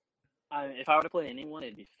I were to play anyone,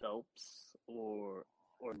 it'd be Phelps or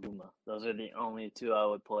Duma. Those are the only two I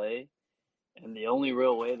would play, and the only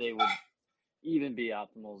real way they would even be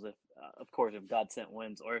optimal is if, of course, if Godsent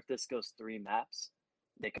wins, or if this goes 3 maps,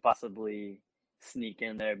 they could possibly sneak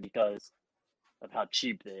in there because of how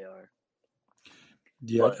cheap they are.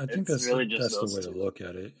 Yeah, But I think it's that's really just the those way to two. look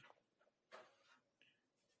at it.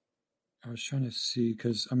 I was trying to see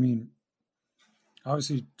because I mean,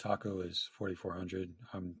 obviously Taco is 4,400.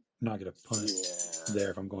 I'm not going to punt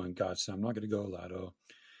there if I'm going Godson. I'm not going to go Lotto.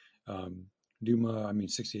 Duma, I mean,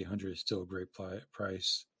 6,800 is still a great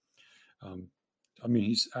price. I mean,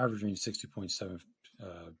 he's averaging 60.7,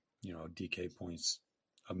 DK points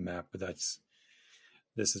a map, but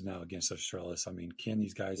this is now against Astralis. I mean, can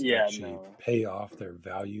these guys actually pay off their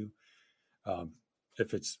value?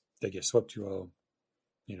 If they get swept 2-0,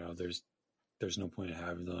 there's no point in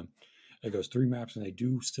having them. It goes 3 maps and they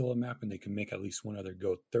do steal a map and they can make at least one other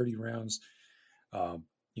go 30 rounds.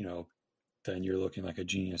 Then you're looking like a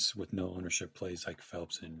genius with no ownership plays like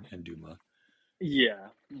Phelps and Duma. Yeah,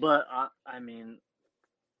 but I mean,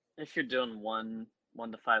 if you're doing 1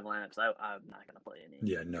 to 5 lineups, I'm not gonna play any.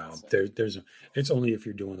 Yeah, no. It's only if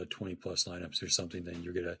you're doing the 20 plus lineups or something, then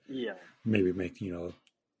you're gonna maybe make 2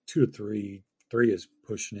 to 3. 3 is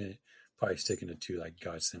pushing it. Probably sticking to 2 like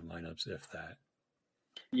Godsend lineups, if that.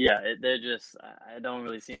 Yeah, they're just. I don't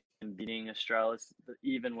really see them beating Astralis,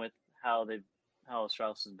 even with how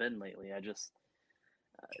Astralis has been lately.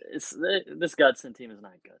 This Godsend team is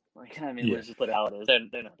not good. Like, I mean, let's just put it how it is.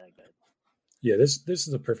 They're not that good. Yeah, this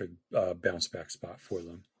is a perfect bounce back spot for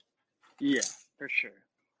them. Yeah, for sure.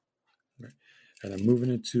 Right. And then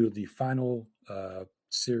moving into the final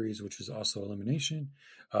series, which is also elimination,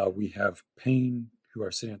 we have Pain, who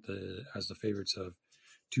are sitting as the favorites of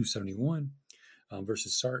 271,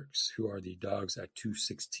 versus Sarks, who are the dogs at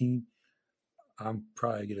 216. I'm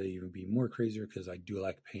probably going to even be more crazier because I do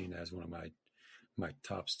like Pain as one of my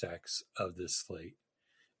top stacks of this slate.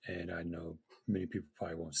 And I know many people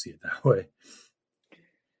probably won't see it that way.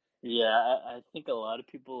 Yeah, I think a lot of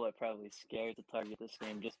people are probably scared to target this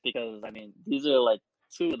game just because, I mean, these are like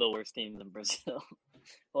 2 of the worst teams in Brazil.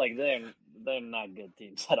 Like, they're not good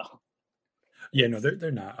teams at all. Yeah, no,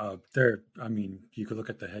 they're not. I mean, you could look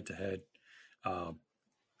at the head-to-head.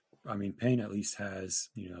 I mean, Pain at least has,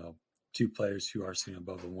 2 players who are sitting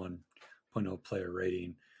above a 1.0 player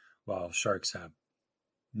rating, while Sharks have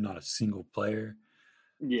not a single player.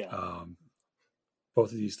 Yeah.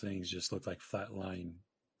 Both of these things just look like flatline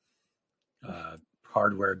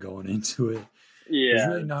hardware going into it. Yeah. There's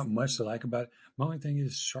really not much to like about it. My only thing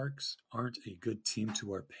is Sharks aren't a good team to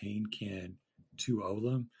where Pain can 2-0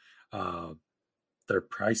 them. Their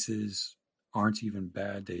prices aren't even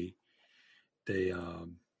bad. They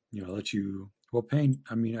let you. Well, Pain.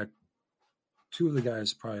 I mean, 2 of the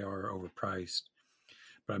guys probably are overpriced,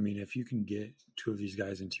 but I mean, if you can get 2 of these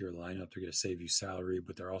guys into your lineup, they're going to save you salary,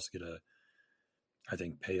 but they're also going to, I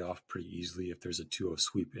think, pay off pretty easily if there's a 2-0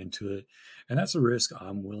 sweep into it, and that's a risk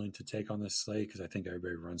I'm willing to take on this slate because I think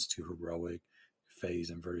everybody runs to Heroic,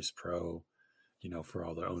 FaZe, and Virtus Pro, for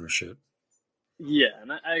all their ownership. Yeah,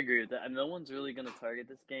 and I agree with that. And no one's really going to target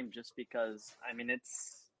this game just because, I mean,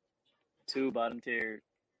 it's 2 bottom-tier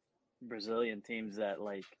Brazilian teams that,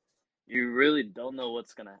 like, you really don't know what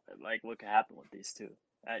could happen with these 2.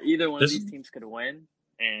 Either one of these teams could win,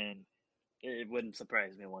 and it wouldn't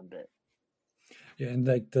surprise me one bit. Yeah, and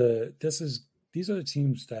like these are the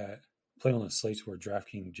teams that play on the slates where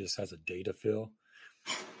DraftKings just has a data fill,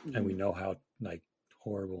 and we know how like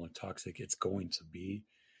horrible and toxic it's going to be.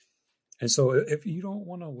 And so if you don't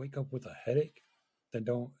want to wake up with a headache, then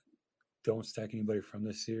don't stack anybody from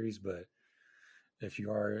this series. But if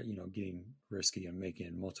you are, getting risky and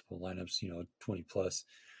making multiple lineups, 20 plus,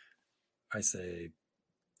 I say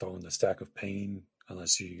throw in the stack of Pain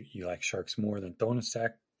unless you like Sharks more than throwing a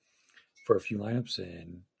stack. for a few lineups,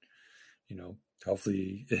 and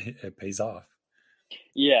hopefully it pays off.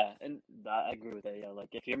 Yeah, and I agree with that. Yeah, like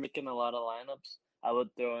if you're making a lot of lineups, I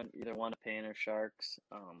would throw in either one of Pain or Sharks,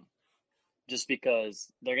 just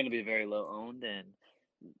because they're going to be very low owned, and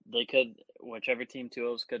they could, whichever team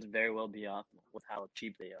 2-0s could very well be off with how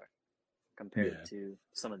cheap they are compared to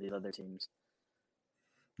some of the other teams.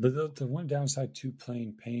 The one downside to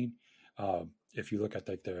playing Pain, if you look at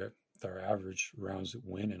like their average rounds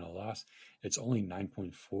win and a loss, it's only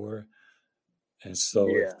 9.4, and so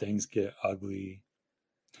if things get ugly,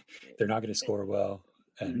 they're not going to score well,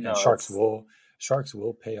 and Sharks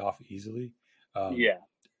will pay off easily.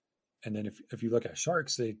 And then if you look at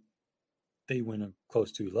Sharks, they win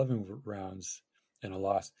close to 11 rounds and a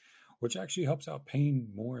loss, which actually helps out Pain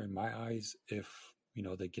more in my eyes. If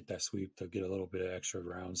they get that sweep, they'll get a little bit of extra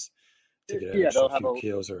rounds to get an extra few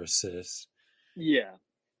kills or assists. Yeah,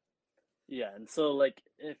 and so like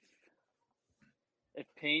if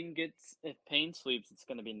Pain sweeps, it's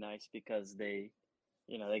going to be nice because they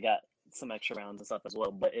got some extra rounds and stuff as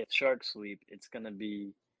well. But if Sharks sweep, it's going to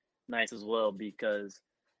be nice as well because,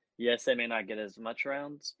 yes, they may not get as much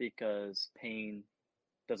rounds because Pain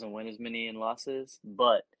doesn't win as many in losses,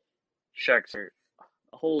 but Sharks are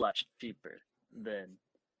a whole lot cheaper than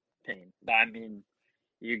Pain. I mean,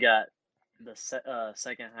 you got the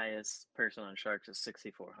second highest person on Sharks is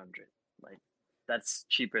 6,400. Like, that's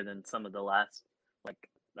cheaper than some of the last. Like,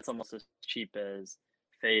 that's almost as cheap as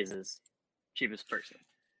FaZe's cheapest person.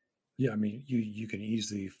 Yeah, I mean, you can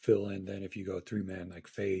easily fill in then if you go 3-man like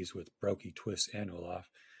FaZe with Brokey, Twist, and Olaf.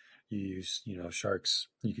 You use, Sharks.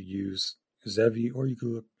 You could use Zevi, or you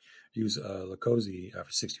could use Lakosi for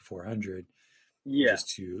 6,400. Yeah,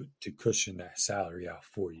 just to cushion that salary out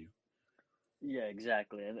for you. Yeah,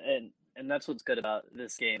 exactly, and that's what's good about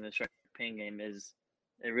this game, the Shark Pain game, is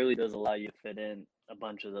it really does allow you to fit in a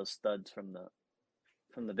bunch of those studs from the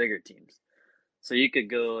bigger teams. So you could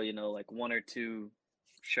go, like 1 or 2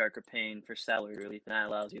 Shark or Pain for salary relief, and that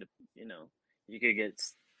allows you to, you could get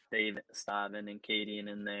Stavin and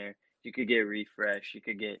Cadian in there. You could get Refresh. You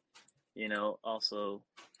could get, also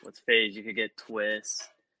with FaZe, you could get Twist.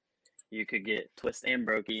 You could get Twist and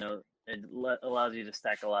Brokey. It allows you to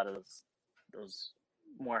stack a lot of those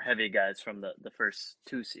more heavy guys from the first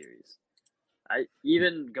 2 series. I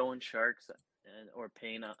even going Sharks or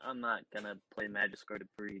Pain, I'm not gonna play Magisk or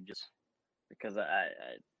Dupree just because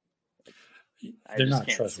they're not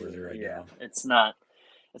trustworthy right now. It's not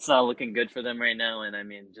looking good for them right now, and I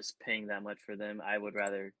mean, just paying that much for them, I would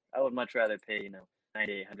much rather pay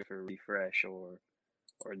 9,800 for Refresh or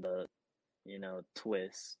the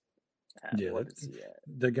Twist.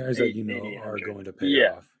 The guys that are going to pay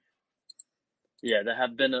off. Yeah, that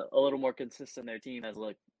have been a little more consistent. Their team has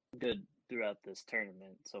looked good throughout this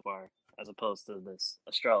tournament so far, as opposed to this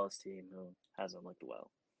Astralis team who hasn't looked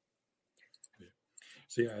well.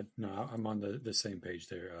 So I'm on the same page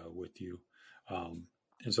there with you. And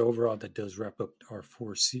so overall, that does wrap up our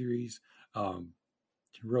 4 series.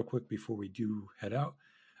 Real quick before we do head out,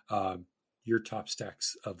 your top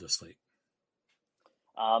stacks of the slate.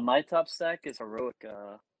 My top stack is Heroic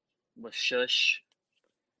with Shush,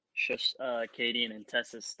 Cadian, and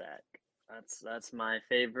Tessa's stack. That's my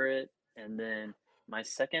favorite. And then my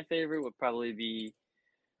second favorite would probably be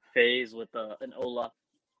FaZe with an Olaf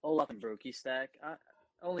and Brokey stack.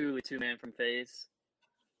 Only really 2-man from FaZe.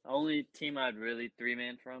 The only team I'd really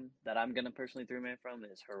 3-man from that I'm gonna personally 3-man from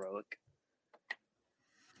is Heroic.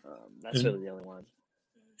 That's really the only one.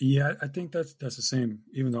 Yeah, I think that's the same.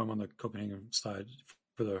 Even though I'm on the Copenhagen side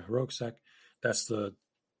for the Heroic stack, that's the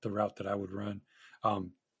route that I would run.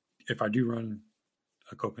 If I do run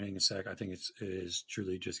a Copenhagen stack, I think it is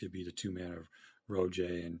truly just gonna be the 2-man of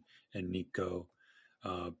Roje and Nico.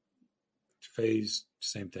 FaZe,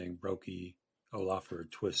 same thing. Brokey, Olaf, or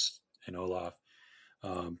Twist and Olaf.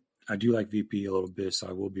 I do like VP a little bit, so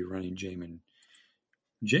I will be running Jamin.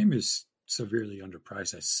 Jamin is severely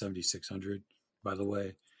underpriced at 7,600, by the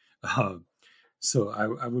way. So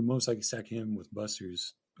I would most likely stack him with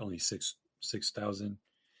Buster's only 6,000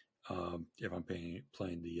 if I'm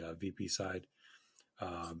playing the VP side.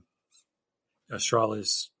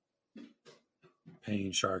 Astralis,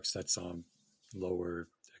 Pain, Sharks, that's on lower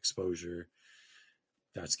exposure.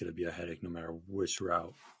 That's going to be a headache no matter which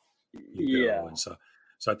route you go. And so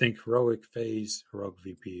I think Heroic FaZe, Heroic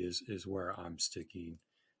VP is where I'm sticking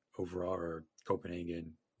overall, or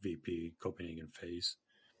Copenhagen VP, Copenhagen FaZe.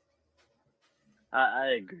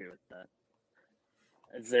 I agree with that.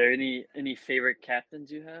 Is there any favorite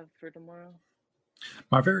captains you have for tomorrow?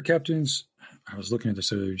 My favorite captains, I was looking at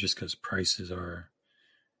this earlier just because prices are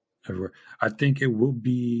everywhere. I think it will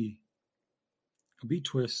be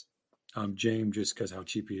Twist, James, just because how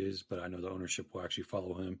cheap he is, but I know the ownership will actually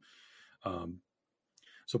follow him.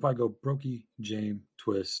 So probably go Brokey, James,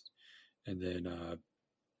 Twist, and then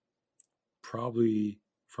probably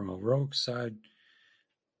from a Heroic side,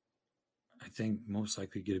 I think most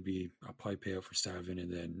likely going to be I'll probably pay out for Stavin,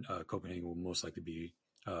 and then Copenhagen will most likely be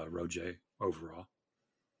Roger overall.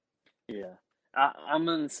 Yeah, I'm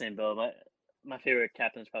in the same boat. My favorite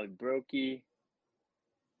captain is probably Brokey.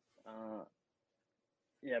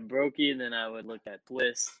 Brokey, and then I would look at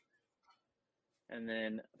Twist. And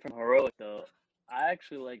then from Heroic, though, I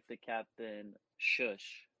actually like the captain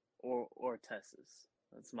Shush or Tessus.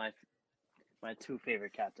 That's my two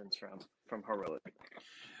favorite captains from Heroic.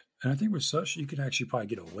 And I think with Sush, you could actually probably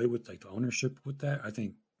get away with like the ownership with that. I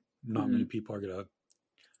think not many people are gonna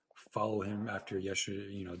follow him after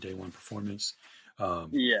yesterday, day one performance. I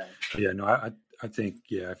think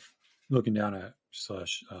looking down at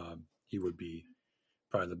Sush, he would be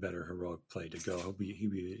probably the better Heroic play to go.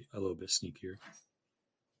 He'd be a little bit sneakier.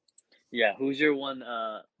 Yeah, who's your one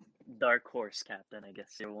dark horse captain? I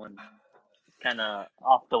guess your one kind of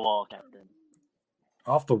off the wall captain.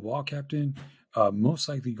 Off the wall captain, most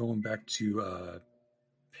likely going back to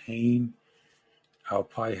Payne. I'll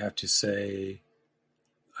probably have to say,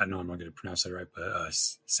 I know I'm not going to pronounce that right, but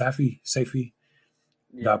Safi.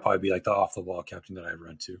 Yeah. That'd probably be like the off the wall captain that I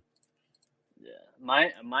run to. Yeah,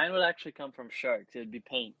 mine would actually come from Sharks. It'd be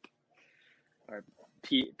Pink or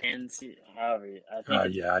Pansy, however. I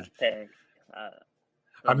think Pink.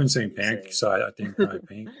 I've been saying Pink, so I think probably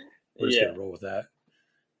Pink. We're just gonna roll with that.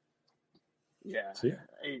 Yeah. So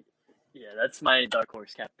That's my dark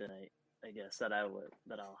horse captain. I guess that I'll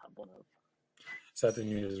have one of. So the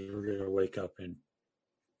thing is, we're gonna wake up and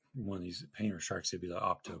one of these Payne or Sharks would be the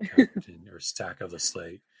Opto captain or stack of the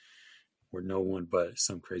slate, where no one but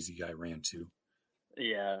some crazy guy ran to.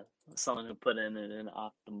 Yeah, someone who put in an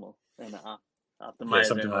optimal and optimizer. Yeah,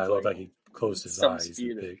 something that looked like he closed his eyes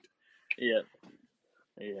and picked. Yeah.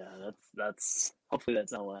 That's hopefully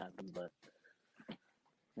that's not what happened, but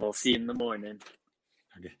we'll see in the morning.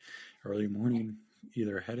 Okay, early morning,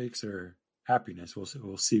 either headaches or happiness.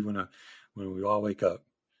 We'll see when we all wake up.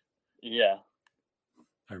 Yeah.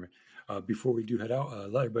 All right. Before we do head out,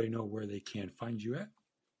 let everybody know where they can find you at.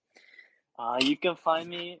 You can find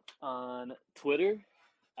me on Twitter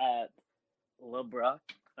at LeBrock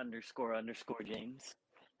 _ James,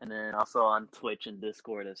 and then also on Twitch and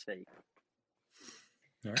Discord as Fake.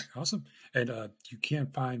 All right, awesome. And you can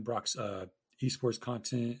find Brock's esports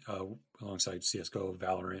content alongside CSGO,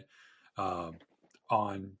 Valorant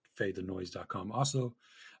on fadethenoise.com. Also,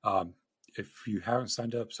 if you haven't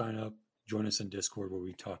signed up, sign up. Join us in Discord where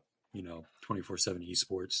we talk, 24/7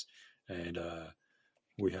 esports, and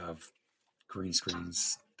we have green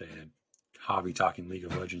screens and hobby talking League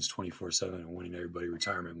of Legends 24/7 and winning everybody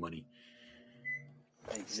retirement money.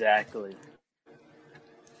 Exactly.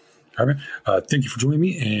 All right, man. Thank you for joining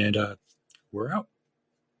me, and we're out.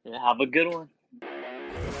 Yeah, have a good one.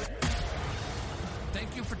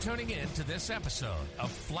 Thank you for tuning in to this episode of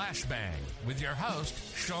Flashbang with your host,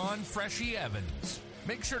 Sean Freshie Evans.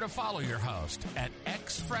 Make sure to follow your host at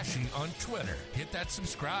XFreshie on Twitter. Hit that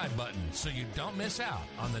subscribe button so you don't miss out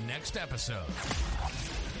on the next episode.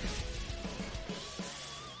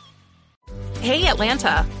 Hey,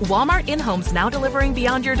 Atlanta. Walmart InHome's now delivering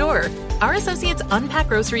beyond your door. Our associates unpack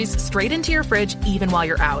groceries straight into your fridge even while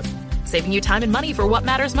you're out, saving you time and money for what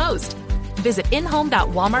matters most. Visit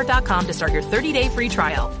inhome.walmart.com to start your 30-day free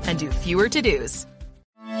trial and do fewer to-dos.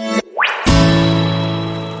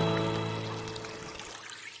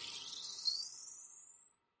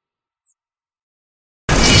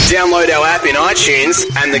 Download our app in iTunes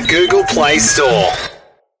and the Google Play Store.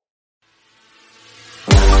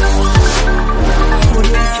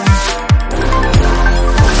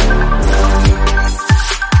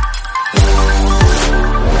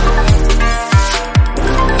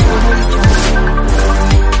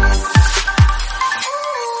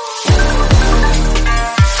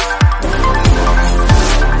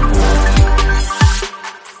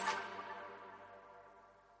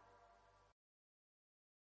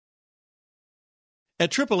 At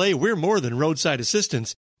AAA, we're more than roadside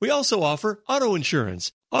assistance. We also offer auto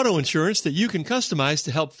insurance. Auto insurance that you can customize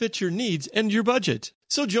to help fit your needs and your budget.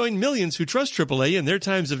 So join millions who trust AAA in their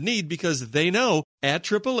times of need because they know at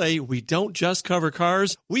AAA, we don't just cover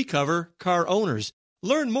cars, we cover car owners.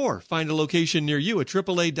 Learn more. Find a location near you at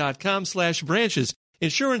AAA.com/branches.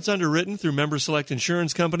 Insurance underwritten through Member Select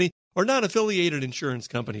Insurance Company or non-affiliated insurance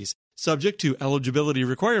companies. Subject to eligibility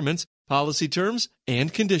requirements, policy terms,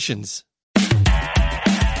 and conditions.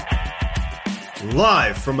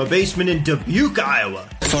 Live from a basement in Dubuque, Iowa,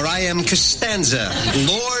 For I am Costanza,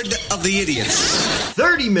 Lord of the Idiots.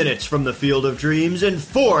 30 minutes from the Field of Dreams and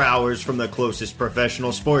 4 hours from the closest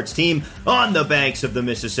professional sports team on the banks of the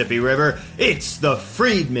Mississippi River, it's the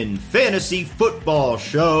Friedman Fantasy Football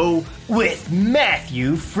Show with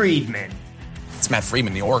Matthew Friedman. It's Matt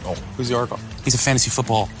Friedman, the Oracle. Who's the Oracle? He's a fantasy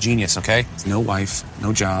football genius, okay? No wife,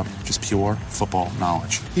 no job, just pure football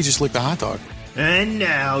knowledge. He just licked a hot dog. And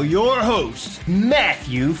now, your host,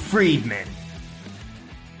 Matthew Friedman.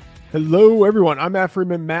 Hello, everyone. I'm Matt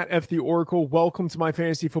Friedman, Matt F. the Oracle. Welcome to my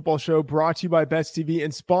fantasy football show, brought to you by Bets TV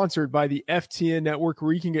and sponsored by the FTN Network,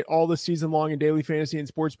 where you can get all the season-long and daily fantasy and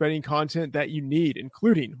sports betting content that you need,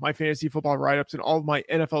 including my fantasy football write-ups and all of my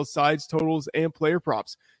NFL sides, totals, and player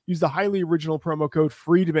props. Use the highly original promo code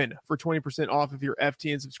Friedman for 20% off of your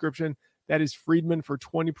FTN subscription. That is Friedman for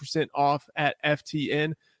 20% off at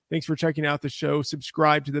FTN. Thanks for checking out the show.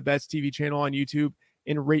 Subscribe to the Bets TV channel on YouTube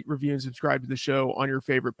and rate, review, and subscribe to the show on your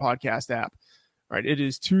favorite podcast app. All right, it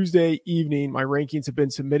is Tuesday evening. My rankings have been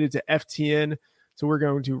submitted to FTN, so we're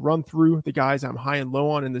going to run through the guys I'm high and low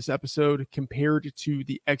on in this episode compared to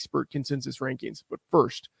the expert consensus rankings. But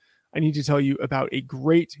first, I need to tell you about a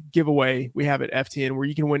great giveaway we have at FTN where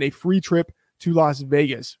you can win a free trip to Las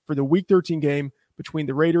Vegas for the Week 13 game between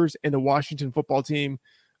the Raiders and the Washington football team.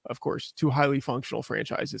 Of course, two highly functional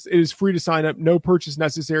franchises. It is free to sign up, no purchase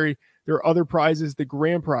necessary. There are other prizes. The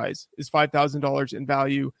grand prize is $5,000 in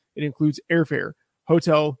value. It includes airfare,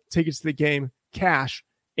 hotel, tickets to the game, cash,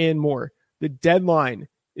 and more. The deadline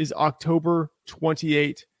is October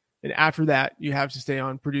 28th, and after that, you have to stay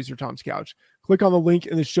on Producer Tom's couch. Click on the link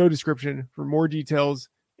in the show description for more details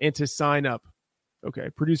and to sign up. Okay,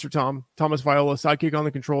 Producer Tom, Thomas Viola, sidekick on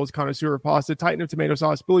the controls, connoisseur of pasta, titan of tomato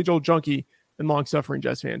sauce, Billy Joel junkie, and long-suffering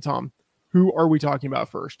Jets fan. Tom, who are we talking about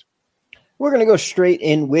first? We're going to go straight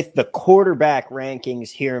in with the quarterback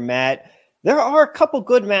rankings here, Matt. There are a couple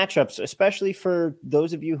good matchups, especially for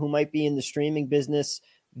those of you who might be in the streaming business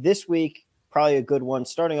this week. Probably a good one.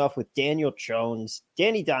 Starting off with Daniel Jones.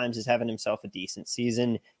 Danny Dimes is having himself a decent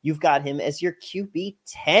season. You've got him as your QB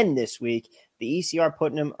 10 this week. The ECR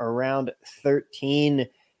putting him around 13.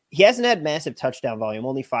 He hasn't had massive touchdown volume,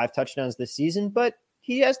 only 5 touchdowns this season, but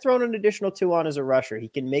he has thrown an additional 2 on as a rusher. He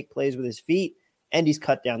can make plays with his feet, and he's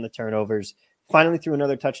cut down the turnovers. Finally threw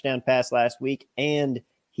another touchdown pass last week, and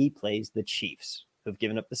he plays the Chiefs, who have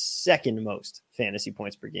given up the second most fantasy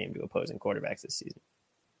points per game to opposing quarterbacks this season.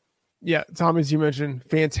 Yeah, Tom, as you mentioned,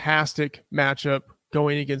 fantastic matchup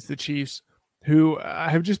going against the Chiefs, who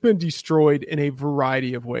have just been destroyed in a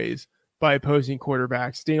variety of ways by opposing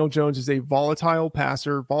quarterbacks. Daniel Jones is a volatile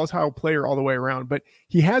passer, volatile player all the way around, but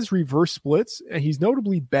he has reverse splits, and he's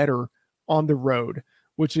notably better on the road,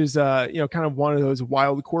 which is kind of one of those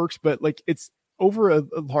wild quirks, but like it's over a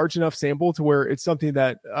large enough sample to where it's something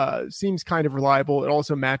that seems kind of reliable. It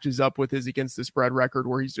also matches up with his against the spread record,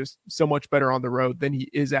 where he's just so much better on the road than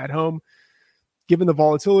he is at home. Given the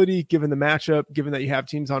volatility, given the matchup, given that you have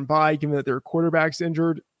teams on bye, given that there are quarterbacks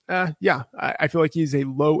injured, I feel like he's a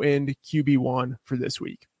low-end QB1 for this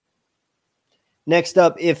week. Next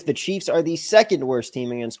up, if the Chiefs are the second worst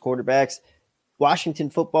team against quarterbacks, Washington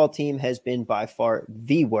football team has been by far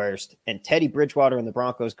the worst, and Teddy Bridgewater and the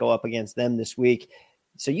Broncos go up against them this week.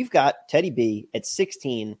 So you've got Teddy B at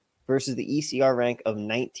 16 versus the ECR rank of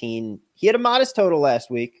 19. He had a modest total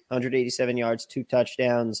last week, 187 yards, 2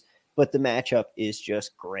 touchdowns, but the matchup is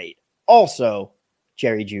just great. Also,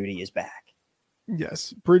 Jerry Jeudy is back.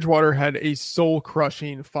 Yes, Bridgewater had a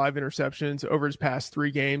soul-crushing 5 interceptions over his past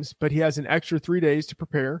 3 games, but he has an extra 3 days to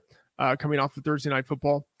prepare coming off of Thursday Night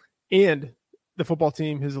Football. And the football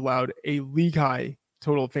team has allowed a league-high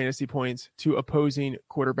total of fantasy points to opposing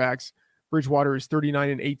quarterbacks. Bridgewater is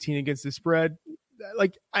 39-18 against the spread.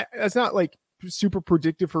 That's not like super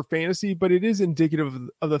predictive for fantasy, but it is indicative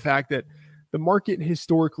of the fact that the market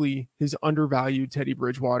historically has undervalued Teddy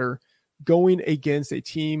Bridgewater. Going against a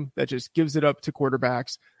team that just gives it up to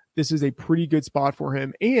quarterbacks, this is a pretty good spot for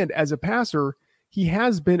him. And as a passer, he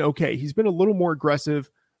has been okay. He's been a little more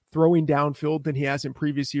aggressive throwing downfield than he has in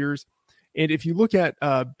previous years. And if you look at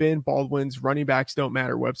Ben Baldwin's Running Backs Don't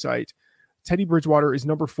Matter website, Teddy Bridgewater is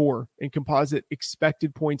number 4 in composite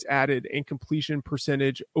expected points added and completion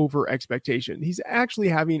percentage over expectation. He's actually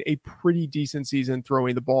having a pretty decent season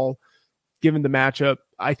throwing the ball. Given the matchup,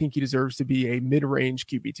 I think he deserves to be a mid-range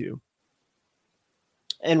QB2.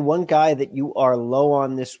 And one guy that you are low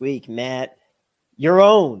on this week, Matt, your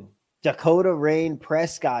own Dakota Rain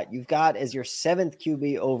Prescott. You've got as your 7th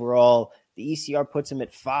QB overall. The ECR puts him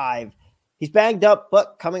at 5. He's banged up,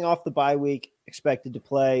 but coming off the bye week, expected to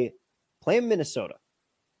play in Minnesota.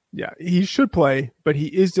 Yeah, he should play, but he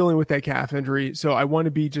is dealing with that calf injury. So I want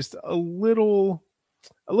to be just a little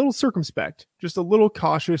a little circumspect, just a little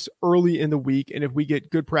cautious early in the week. And if we get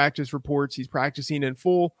good practice reports, he's practicing in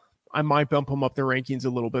full, I might bump him up the rankings a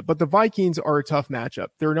little bit. But the Vikings are a tough matchup.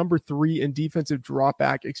 They're number 3 in defensive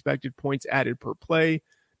dropback expected points added per play,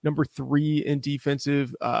 number 3 in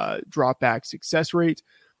defensive dropback success rate.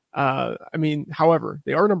 However,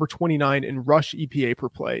 they are number 29 in rush EPA per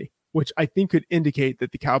play, which I think could indicate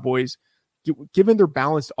that the Cowboys, given their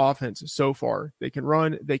balanced offense so far, they can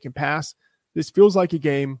run, they can pass. This feels like a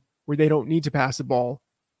game where they don't need to pass the ball.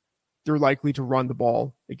 They're likely to run the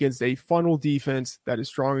ball against a funnel defense that is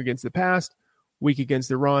strong against the pass, weak against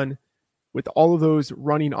the run. With all of those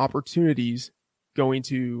running opportunities going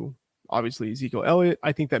to, obviously, Ezekiel Elliott,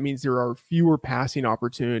 I think that means there are fewer passing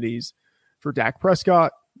opportunities for Dak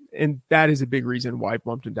Prescott, and that is a big reason why I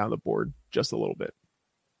bumped him down the board just a little bit.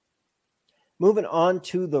 Moving on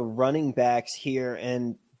to the running backs here,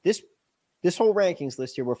 and this whole rankings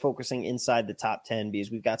list here, we're focusing inside the top 10 because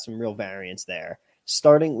we've got some real variance there.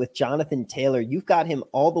 Starting with Jonathan Taylor, you've got him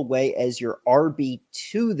all the way as your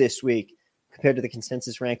RB2 this week compared to the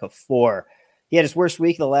consensus rank of 4. He had his worst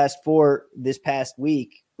week of the last 4 this past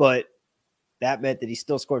week, but that meant that he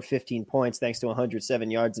still scored 15 points thanks to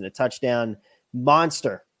 107 yards and a touchdown.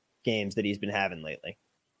 Monster games that he's been having lately.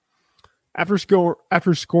 After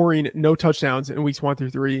scoring no touchdowns in weeks 1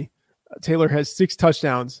 through 3, Taylor has 6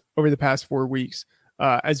 touchdowns over the past 4 weeks,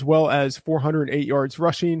 as well as 408 yards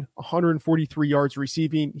rushing, 143 yards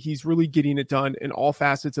receiving. He's really getting it done in all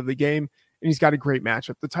facets of the game, and he's got a great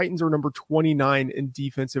matchup. The Titans are number 29 in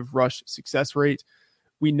defensive rush success rate.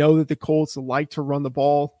 We know that the Colts like to run the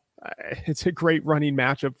ball. It's a great running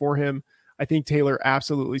matchup for him. I think Taylor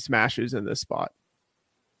absolutely smashes in this spot.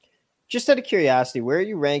 Just out of curiosity, where are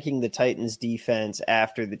you ranking the Titans defense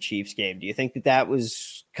after the Chiefs game? Do you think that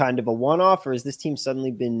was kind of a one-off, or has this team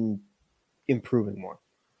suddenly been improving more?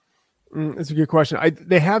 That's a good question.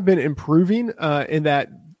 They have been improving in that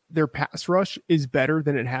their pass rush is better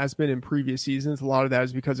than it has been in previous seasons. A lot of that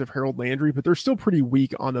is because of Harold Landry, but they're still pretty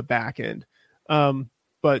weak on the back end.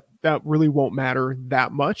 But that really won't matter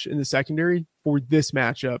that much in the secondary for this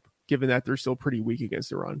matchup, given that they're still pretty weak against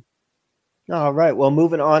the run. All right. Well,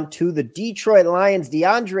 moving on to the Detroit Lions,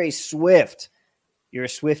 DeAndre Swift. You're a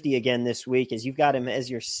Swiftie again this week as you've got him as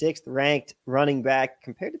your 6th ranked running back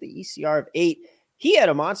compared to the ECR of 8. He had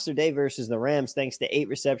a monster day versus the Rams thanks to 8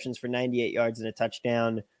 receptions for 98 yards and a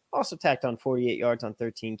touchdown. Also tacked on 48 yards on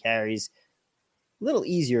 13 carries. A little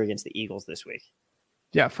easier against the Eagles this week.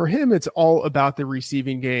 Yeah, for him, it's all about the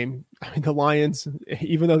receiving game. I mean, the Lions,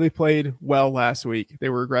 even though they played well last week, they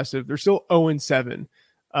were aggressive. They're still 0-7.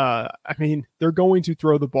 They're going to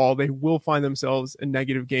throw the ball. They will find themselves in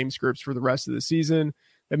negative game scripts for the rest of the season.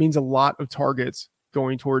 That means a lot of targets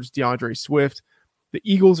going towards DeAndre Swift. The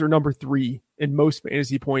Eagles are number 3 in most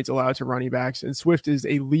fantasy points allowed to running backs, and Swift is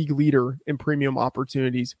a league leader in premium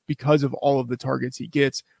opportunities because of all of the targets he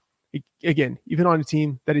gets. Again, even on a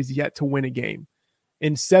team that is yet to win a game.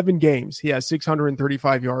 In 7 games, he has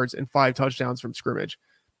 635 yards and 5 touchdowns from scrimmage.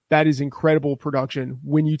 That is incredible production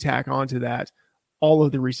when you tack onto that all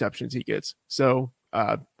of the receptions he gets. So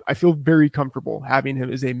I feel very comfortable having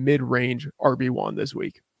him as a mid-range RB1 this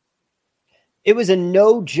week. It was a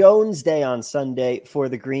no Jones day on Sunday for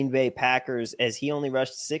the Green Bay Packers as he only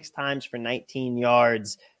rushed 6 times for 19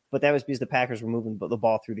 yards, but that was because the Packers were moving the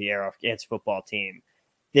ball through the air off its football team.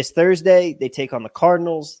 This Thursday, they take on the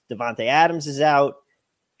Cardinals. Devontae Adams is out.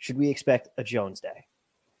 Should we expect a Jones day?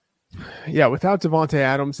 Yeah, without Devontae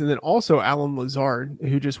Adams and then also Alan Lazard,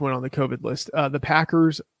 who just went on the COVID list. The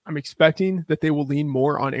Packers, I'm expecting that they will lean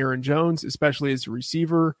more on Aaron Jones, especially as a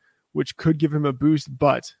receiver, which could give him a boost.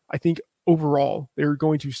 But I think overall, they're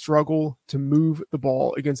going to struggle to move the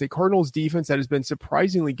ball against a Cardinals defense that has been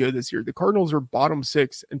surprisingly good this year. The Cardinals are bottom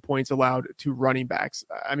 6 in points allowed to running backs.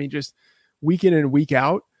 I mean, just week in and week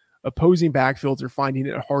out, opposing backfields are finding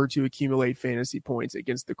it hard to accumulate fantasy points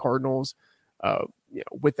against the Cardinals.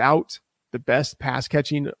 Without the best pass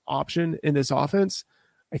catching option in this offense,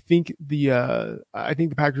 I think the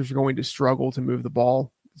Packers are going to struggle to move the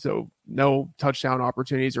ball. So no touchdown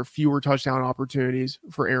opportunities or fewer touchdown opportunities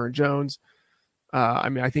for Aaron Jones.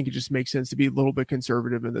 I think it just makes sense to be a little bit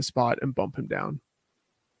conservative in this spot and bump him down.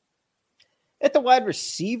 At the wide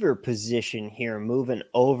receiver position here, moving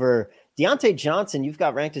over, Deontay Johnson, you've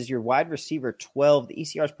got ranked as your wide receiver 12. The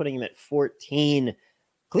ECR is putting him at 14.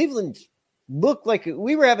 Cleveland looked like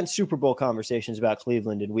we were having Super Bowl conversations about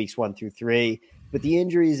Cleveland in weeks 1 through 3, but the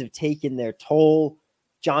injuries have taken their toll.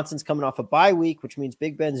 Johnson's coming off a bye week, which means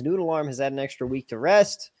Big Ben's noodle arm has had an extra week to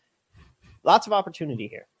rest. Lots of opportunity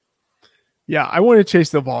here. Yeah, I want to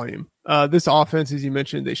chase the volume. This offense, as you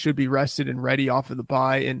mentioned, they should be rested and ready off of the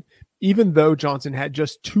bye. And even though Johnson had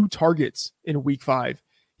just 2 targets in week 5,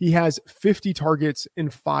 he has 50 targets in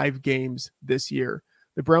 5 games this year.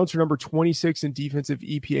 The Browns are number 26 in defensive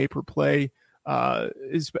EPA per play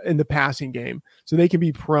is in the passing game. So they can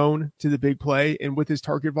be prone to the big play. And with his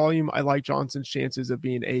target volume, I like Johnson's chances of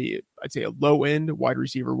being I'd say a low end wide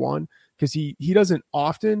receiver 1, because he doesn't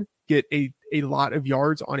often get a lot of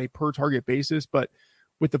yards on a per target basis, but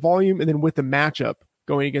with the volume and then with the matchup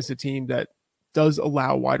going against a team that does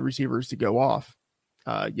allow wide receivers to go off.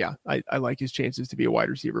 I like his chances to be a wide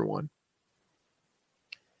receiver 1.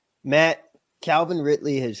 Matt, Calvin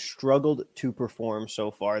Ridley has struggled to perform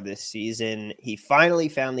so far this season. He finally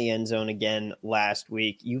found the end zone again last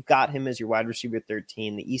week. You've got him as your wide receiver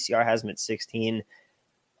 13. The ECR has him at 16.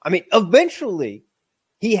 I mean, eventually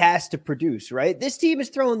he has to produce, right? This team is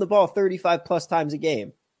throwing the ball 35 plus times a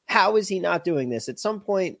game. How is he not doing this? At some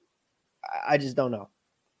point, I just don't know.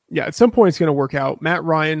 Yeah, at some point it's going to work out. Matt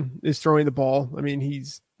Ryan is throwing the ball. I mean,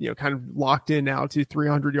 he's kind of locked in now to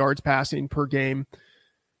 300 yards passing per game.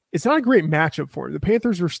 It's not a great matchup for him. The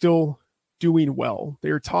Panthers are still doing well. They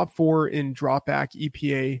are top 4 in dropback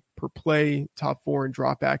EPA per play, top 4 in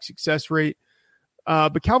dropback success rate.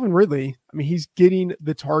 But Calvin Ridley, I mean, he's getting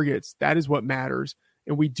the targets. That is what matters.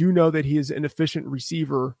 And we do know that he is an efficient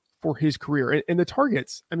receiver for his career. And the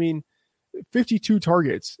targets, I mean, 52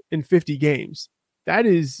 targets in 50 games.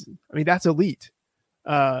 That's elite.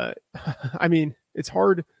 I mean, it's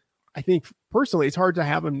hard. I think personally, it's hard to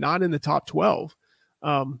have him not in the top 12.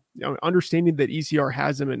 Understanding that ECR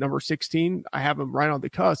has him at number 16, I have him right on the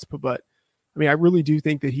cusp, but I mean, I really do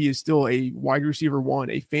think that he is still a wide receiver 1,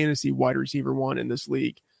 a fantasy wide receiver 1 in this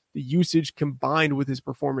league. The usage combined with his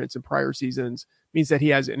performance in prior seasons means that he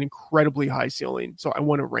has an incredibly high ceiling. So I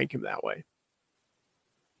want to rank him that way.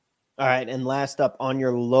 All right. And last up on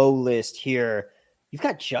your low list here, you've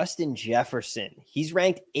got Justin Jefferson. He's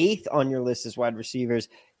ranked 8th on your list as wide receivers.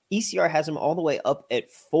 ECR has him all the way up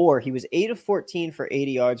at 4. He was 8 of 14 for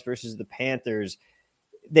 80 yards versus the Panthers.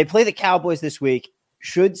 They play the Cowboys this week.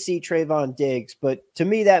 Should see Trayvon Diggs, but to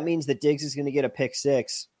me that means that Diggs is going to get a pick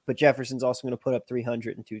 6, but Jefferson's also going to put up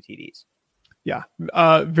 302 TDs. Yeah,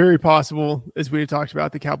 very possible. As we had talked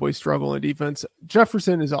about, the Cowboys struggle in defense.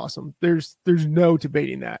 Jefferson is awesome. There's no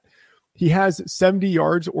debating that. He has 70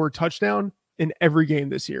 yards or a touchdown in every game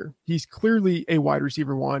this year. He's clearly a wide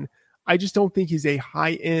receiver 1. I just don't think he's a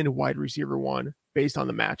high-end wide receiver 1 based on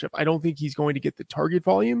the matchup. I don't think he's going to get the target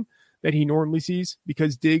volume that he normally sees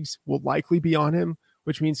because Diggs will likely be on him,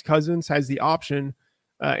 which means Cousins has the option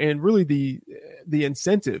and really the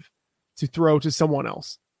incentive to throw to someone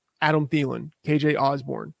else. Adam Thielen, KJ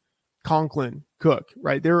Osborne, Conklin, Cook,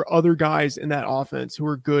 right? There are other guys in that offense who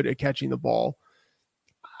are good at catching the ball.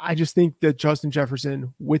 I just think that Justin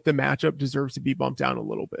Jefferson with the matchup deserves to be bumped down a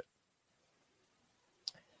little bit.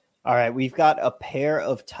 All right, we've got a pair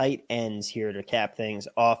of tight ends here to cap things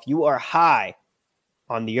off. You are high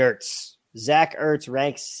on the Ertz. Zach Ertz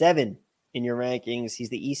ranks 7 in your rankings. He's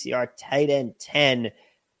the ECR tight end 10.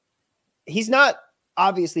 He's not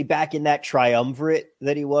obviously back in that triumvirate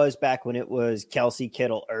that he was back when it was Kelsey,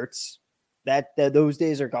 Kittle, Ertz. Those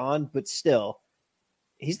days are gone, but still,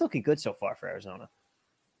 he's looking good so far for Arizona.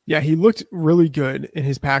 Yeah, he looked really good in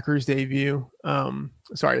his Packers debut.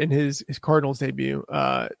 In his Cardinals debut.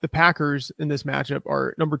 The Packers in this matchup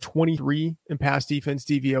are number 23 in pass defense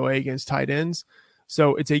DVOA against tight ends.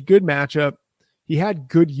 So it's a good matchup. He had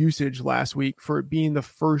good usage last week for it being the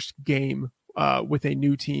first game with a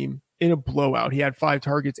new team in a blowout. He had 5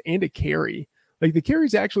 targets and a carry. Like the carry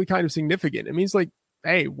is actually kind of significant. It means like,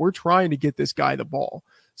 hey, we're trying to get this guy the ball.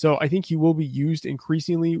 So I think he will be used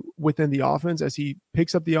increasingly within the offense as he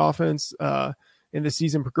picks up the offense and the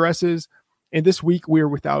season progresses. And this week we are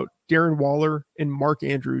without Darren Waller and Mark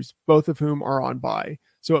Andrews, both of whom are on bye.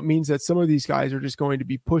 So it means that some of these guys are just going to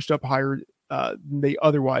be pushed up higher than they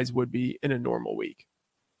otherwise would be in a normal week.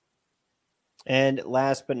 And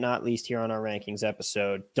last but not least here on our rankings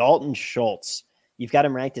episode, Dalton Schultz. You've got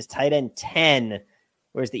him ranked as tight end 10,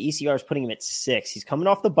 whereas the ECR is putting him at 6. He's coming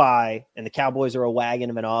off the bye, and the Cowboys are a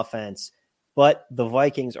wagon of an offense, but the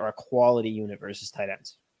Vikings are a quality unit versus tight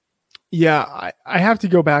ends. Yeah, I have to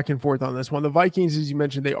go back and forth on this one. The Vikings, as you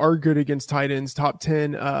mentioned, they are good against tight ends, top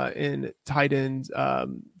 10 in tight ends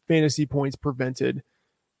fantasy points prevented.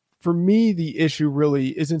 For me, the issue really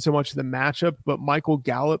isn't so much the matchup, but Michael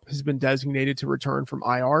Gallup has been designated to return from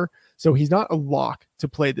IR. So he's not a lock to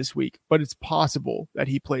play this week, but it's possible that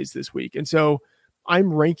he plays this week. And so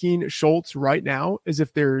I'm ranking Schultz right now as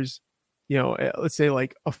if there's, let's say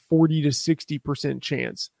like a 40 to 60%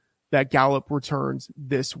 chance that Gallup returns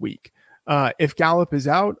this week. If Gallup is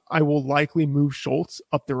out, I will likely move Schultz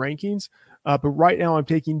up the rankings. But right now I'm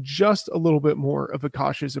taking just a little bit more of a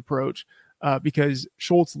cautious approach because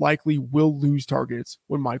Schultz likely will lose targets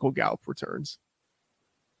when Michael Gallup returns.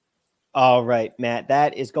 All right, Matt,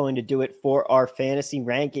 that is going to do it for our fantasy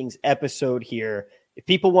rankings episode here. If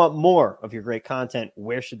people want more of your great content,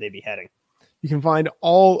 where should they be heading? You can find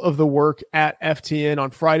all of the work at FTN.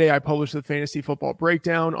 On Friday, I publish the Fantasy Football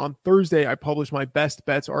Breakdown. On Thursday, I publish my Best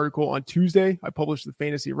Bets article. On Tuesday, I publish the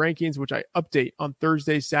Fantasy Rankings, which I update on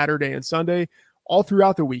Thursday, Saturday, and Sunday. All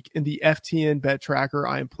throughout the week in the FTN Bet Tracker,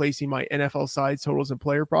 I am placing my NFL sides, totals, and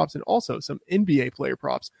player props, and also some NBA player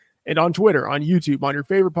props. And on Twitter, on YouTube, on your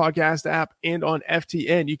favorite podcast app, and on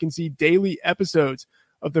FTN, you can see daily episodes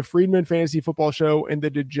of the Freedman Fantasy Football Show and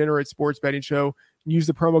the Degenerate Sports Betting Show. Use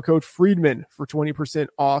the promo code Freedman for 20%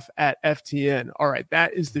 off at FTN. All right,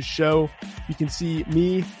 that is the show. You can see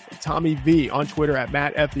me, Tommy V, on Twitter at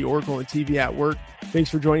Matt F. The Oracle and TV at Work.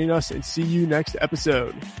 Thanks for joining us, and see you next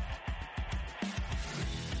episode.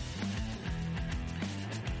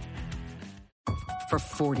 For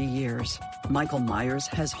 40 years, Michael Myers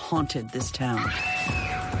has haunted this town.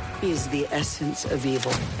 He is the essence of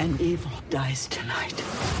evil, and evil dies tonight.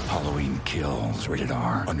 Halloween Kills, rated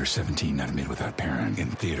R, under 17, not admitted without parent, in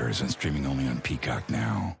theaters and streaming only on Peacock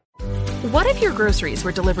now. What if your groceries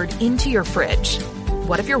were delivered into your fridge?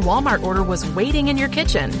 What if your Walmart order was waiting in your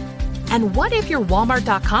kitchen? And what if your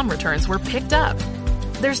Walmart.com returns were picked up?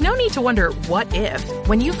 There's no need to wonder what if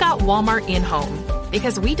when you've got Walmart in-home,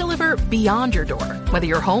 because we deliver beyond your door, whether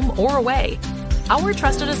you're home or away. Our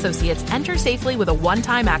trusted associates enter safely with a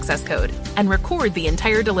one-time access code and record the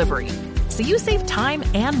entire delivery, so you save time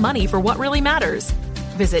and money for what really matters.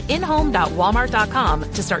 Visit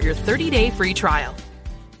inhome.walmart.com to start your 30-day free trial.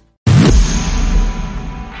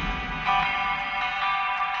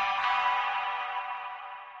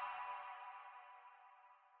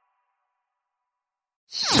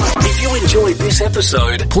 If you enjoyed this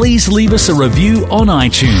episode, please leave us a review on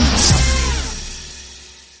iTunes.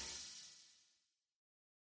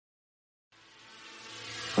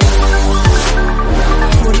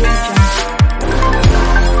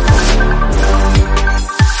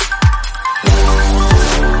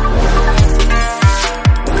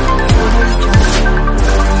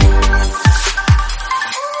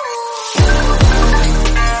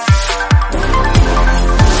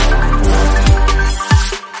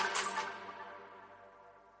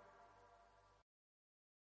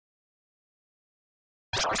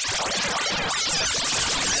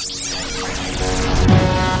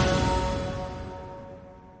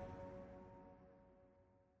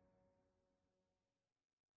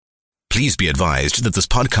 Please be advised that this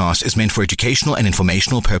podcast is meant for educational and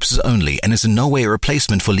informational purposes only and is in no way a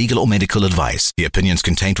replacement for legal or medical advice. The opinions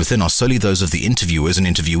contained within are solely those of the interviewers and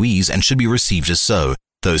interviewees and should be received as so.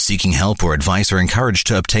 Those seeking help or advice are encouraged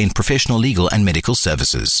to obtain professional legal and medical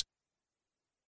services.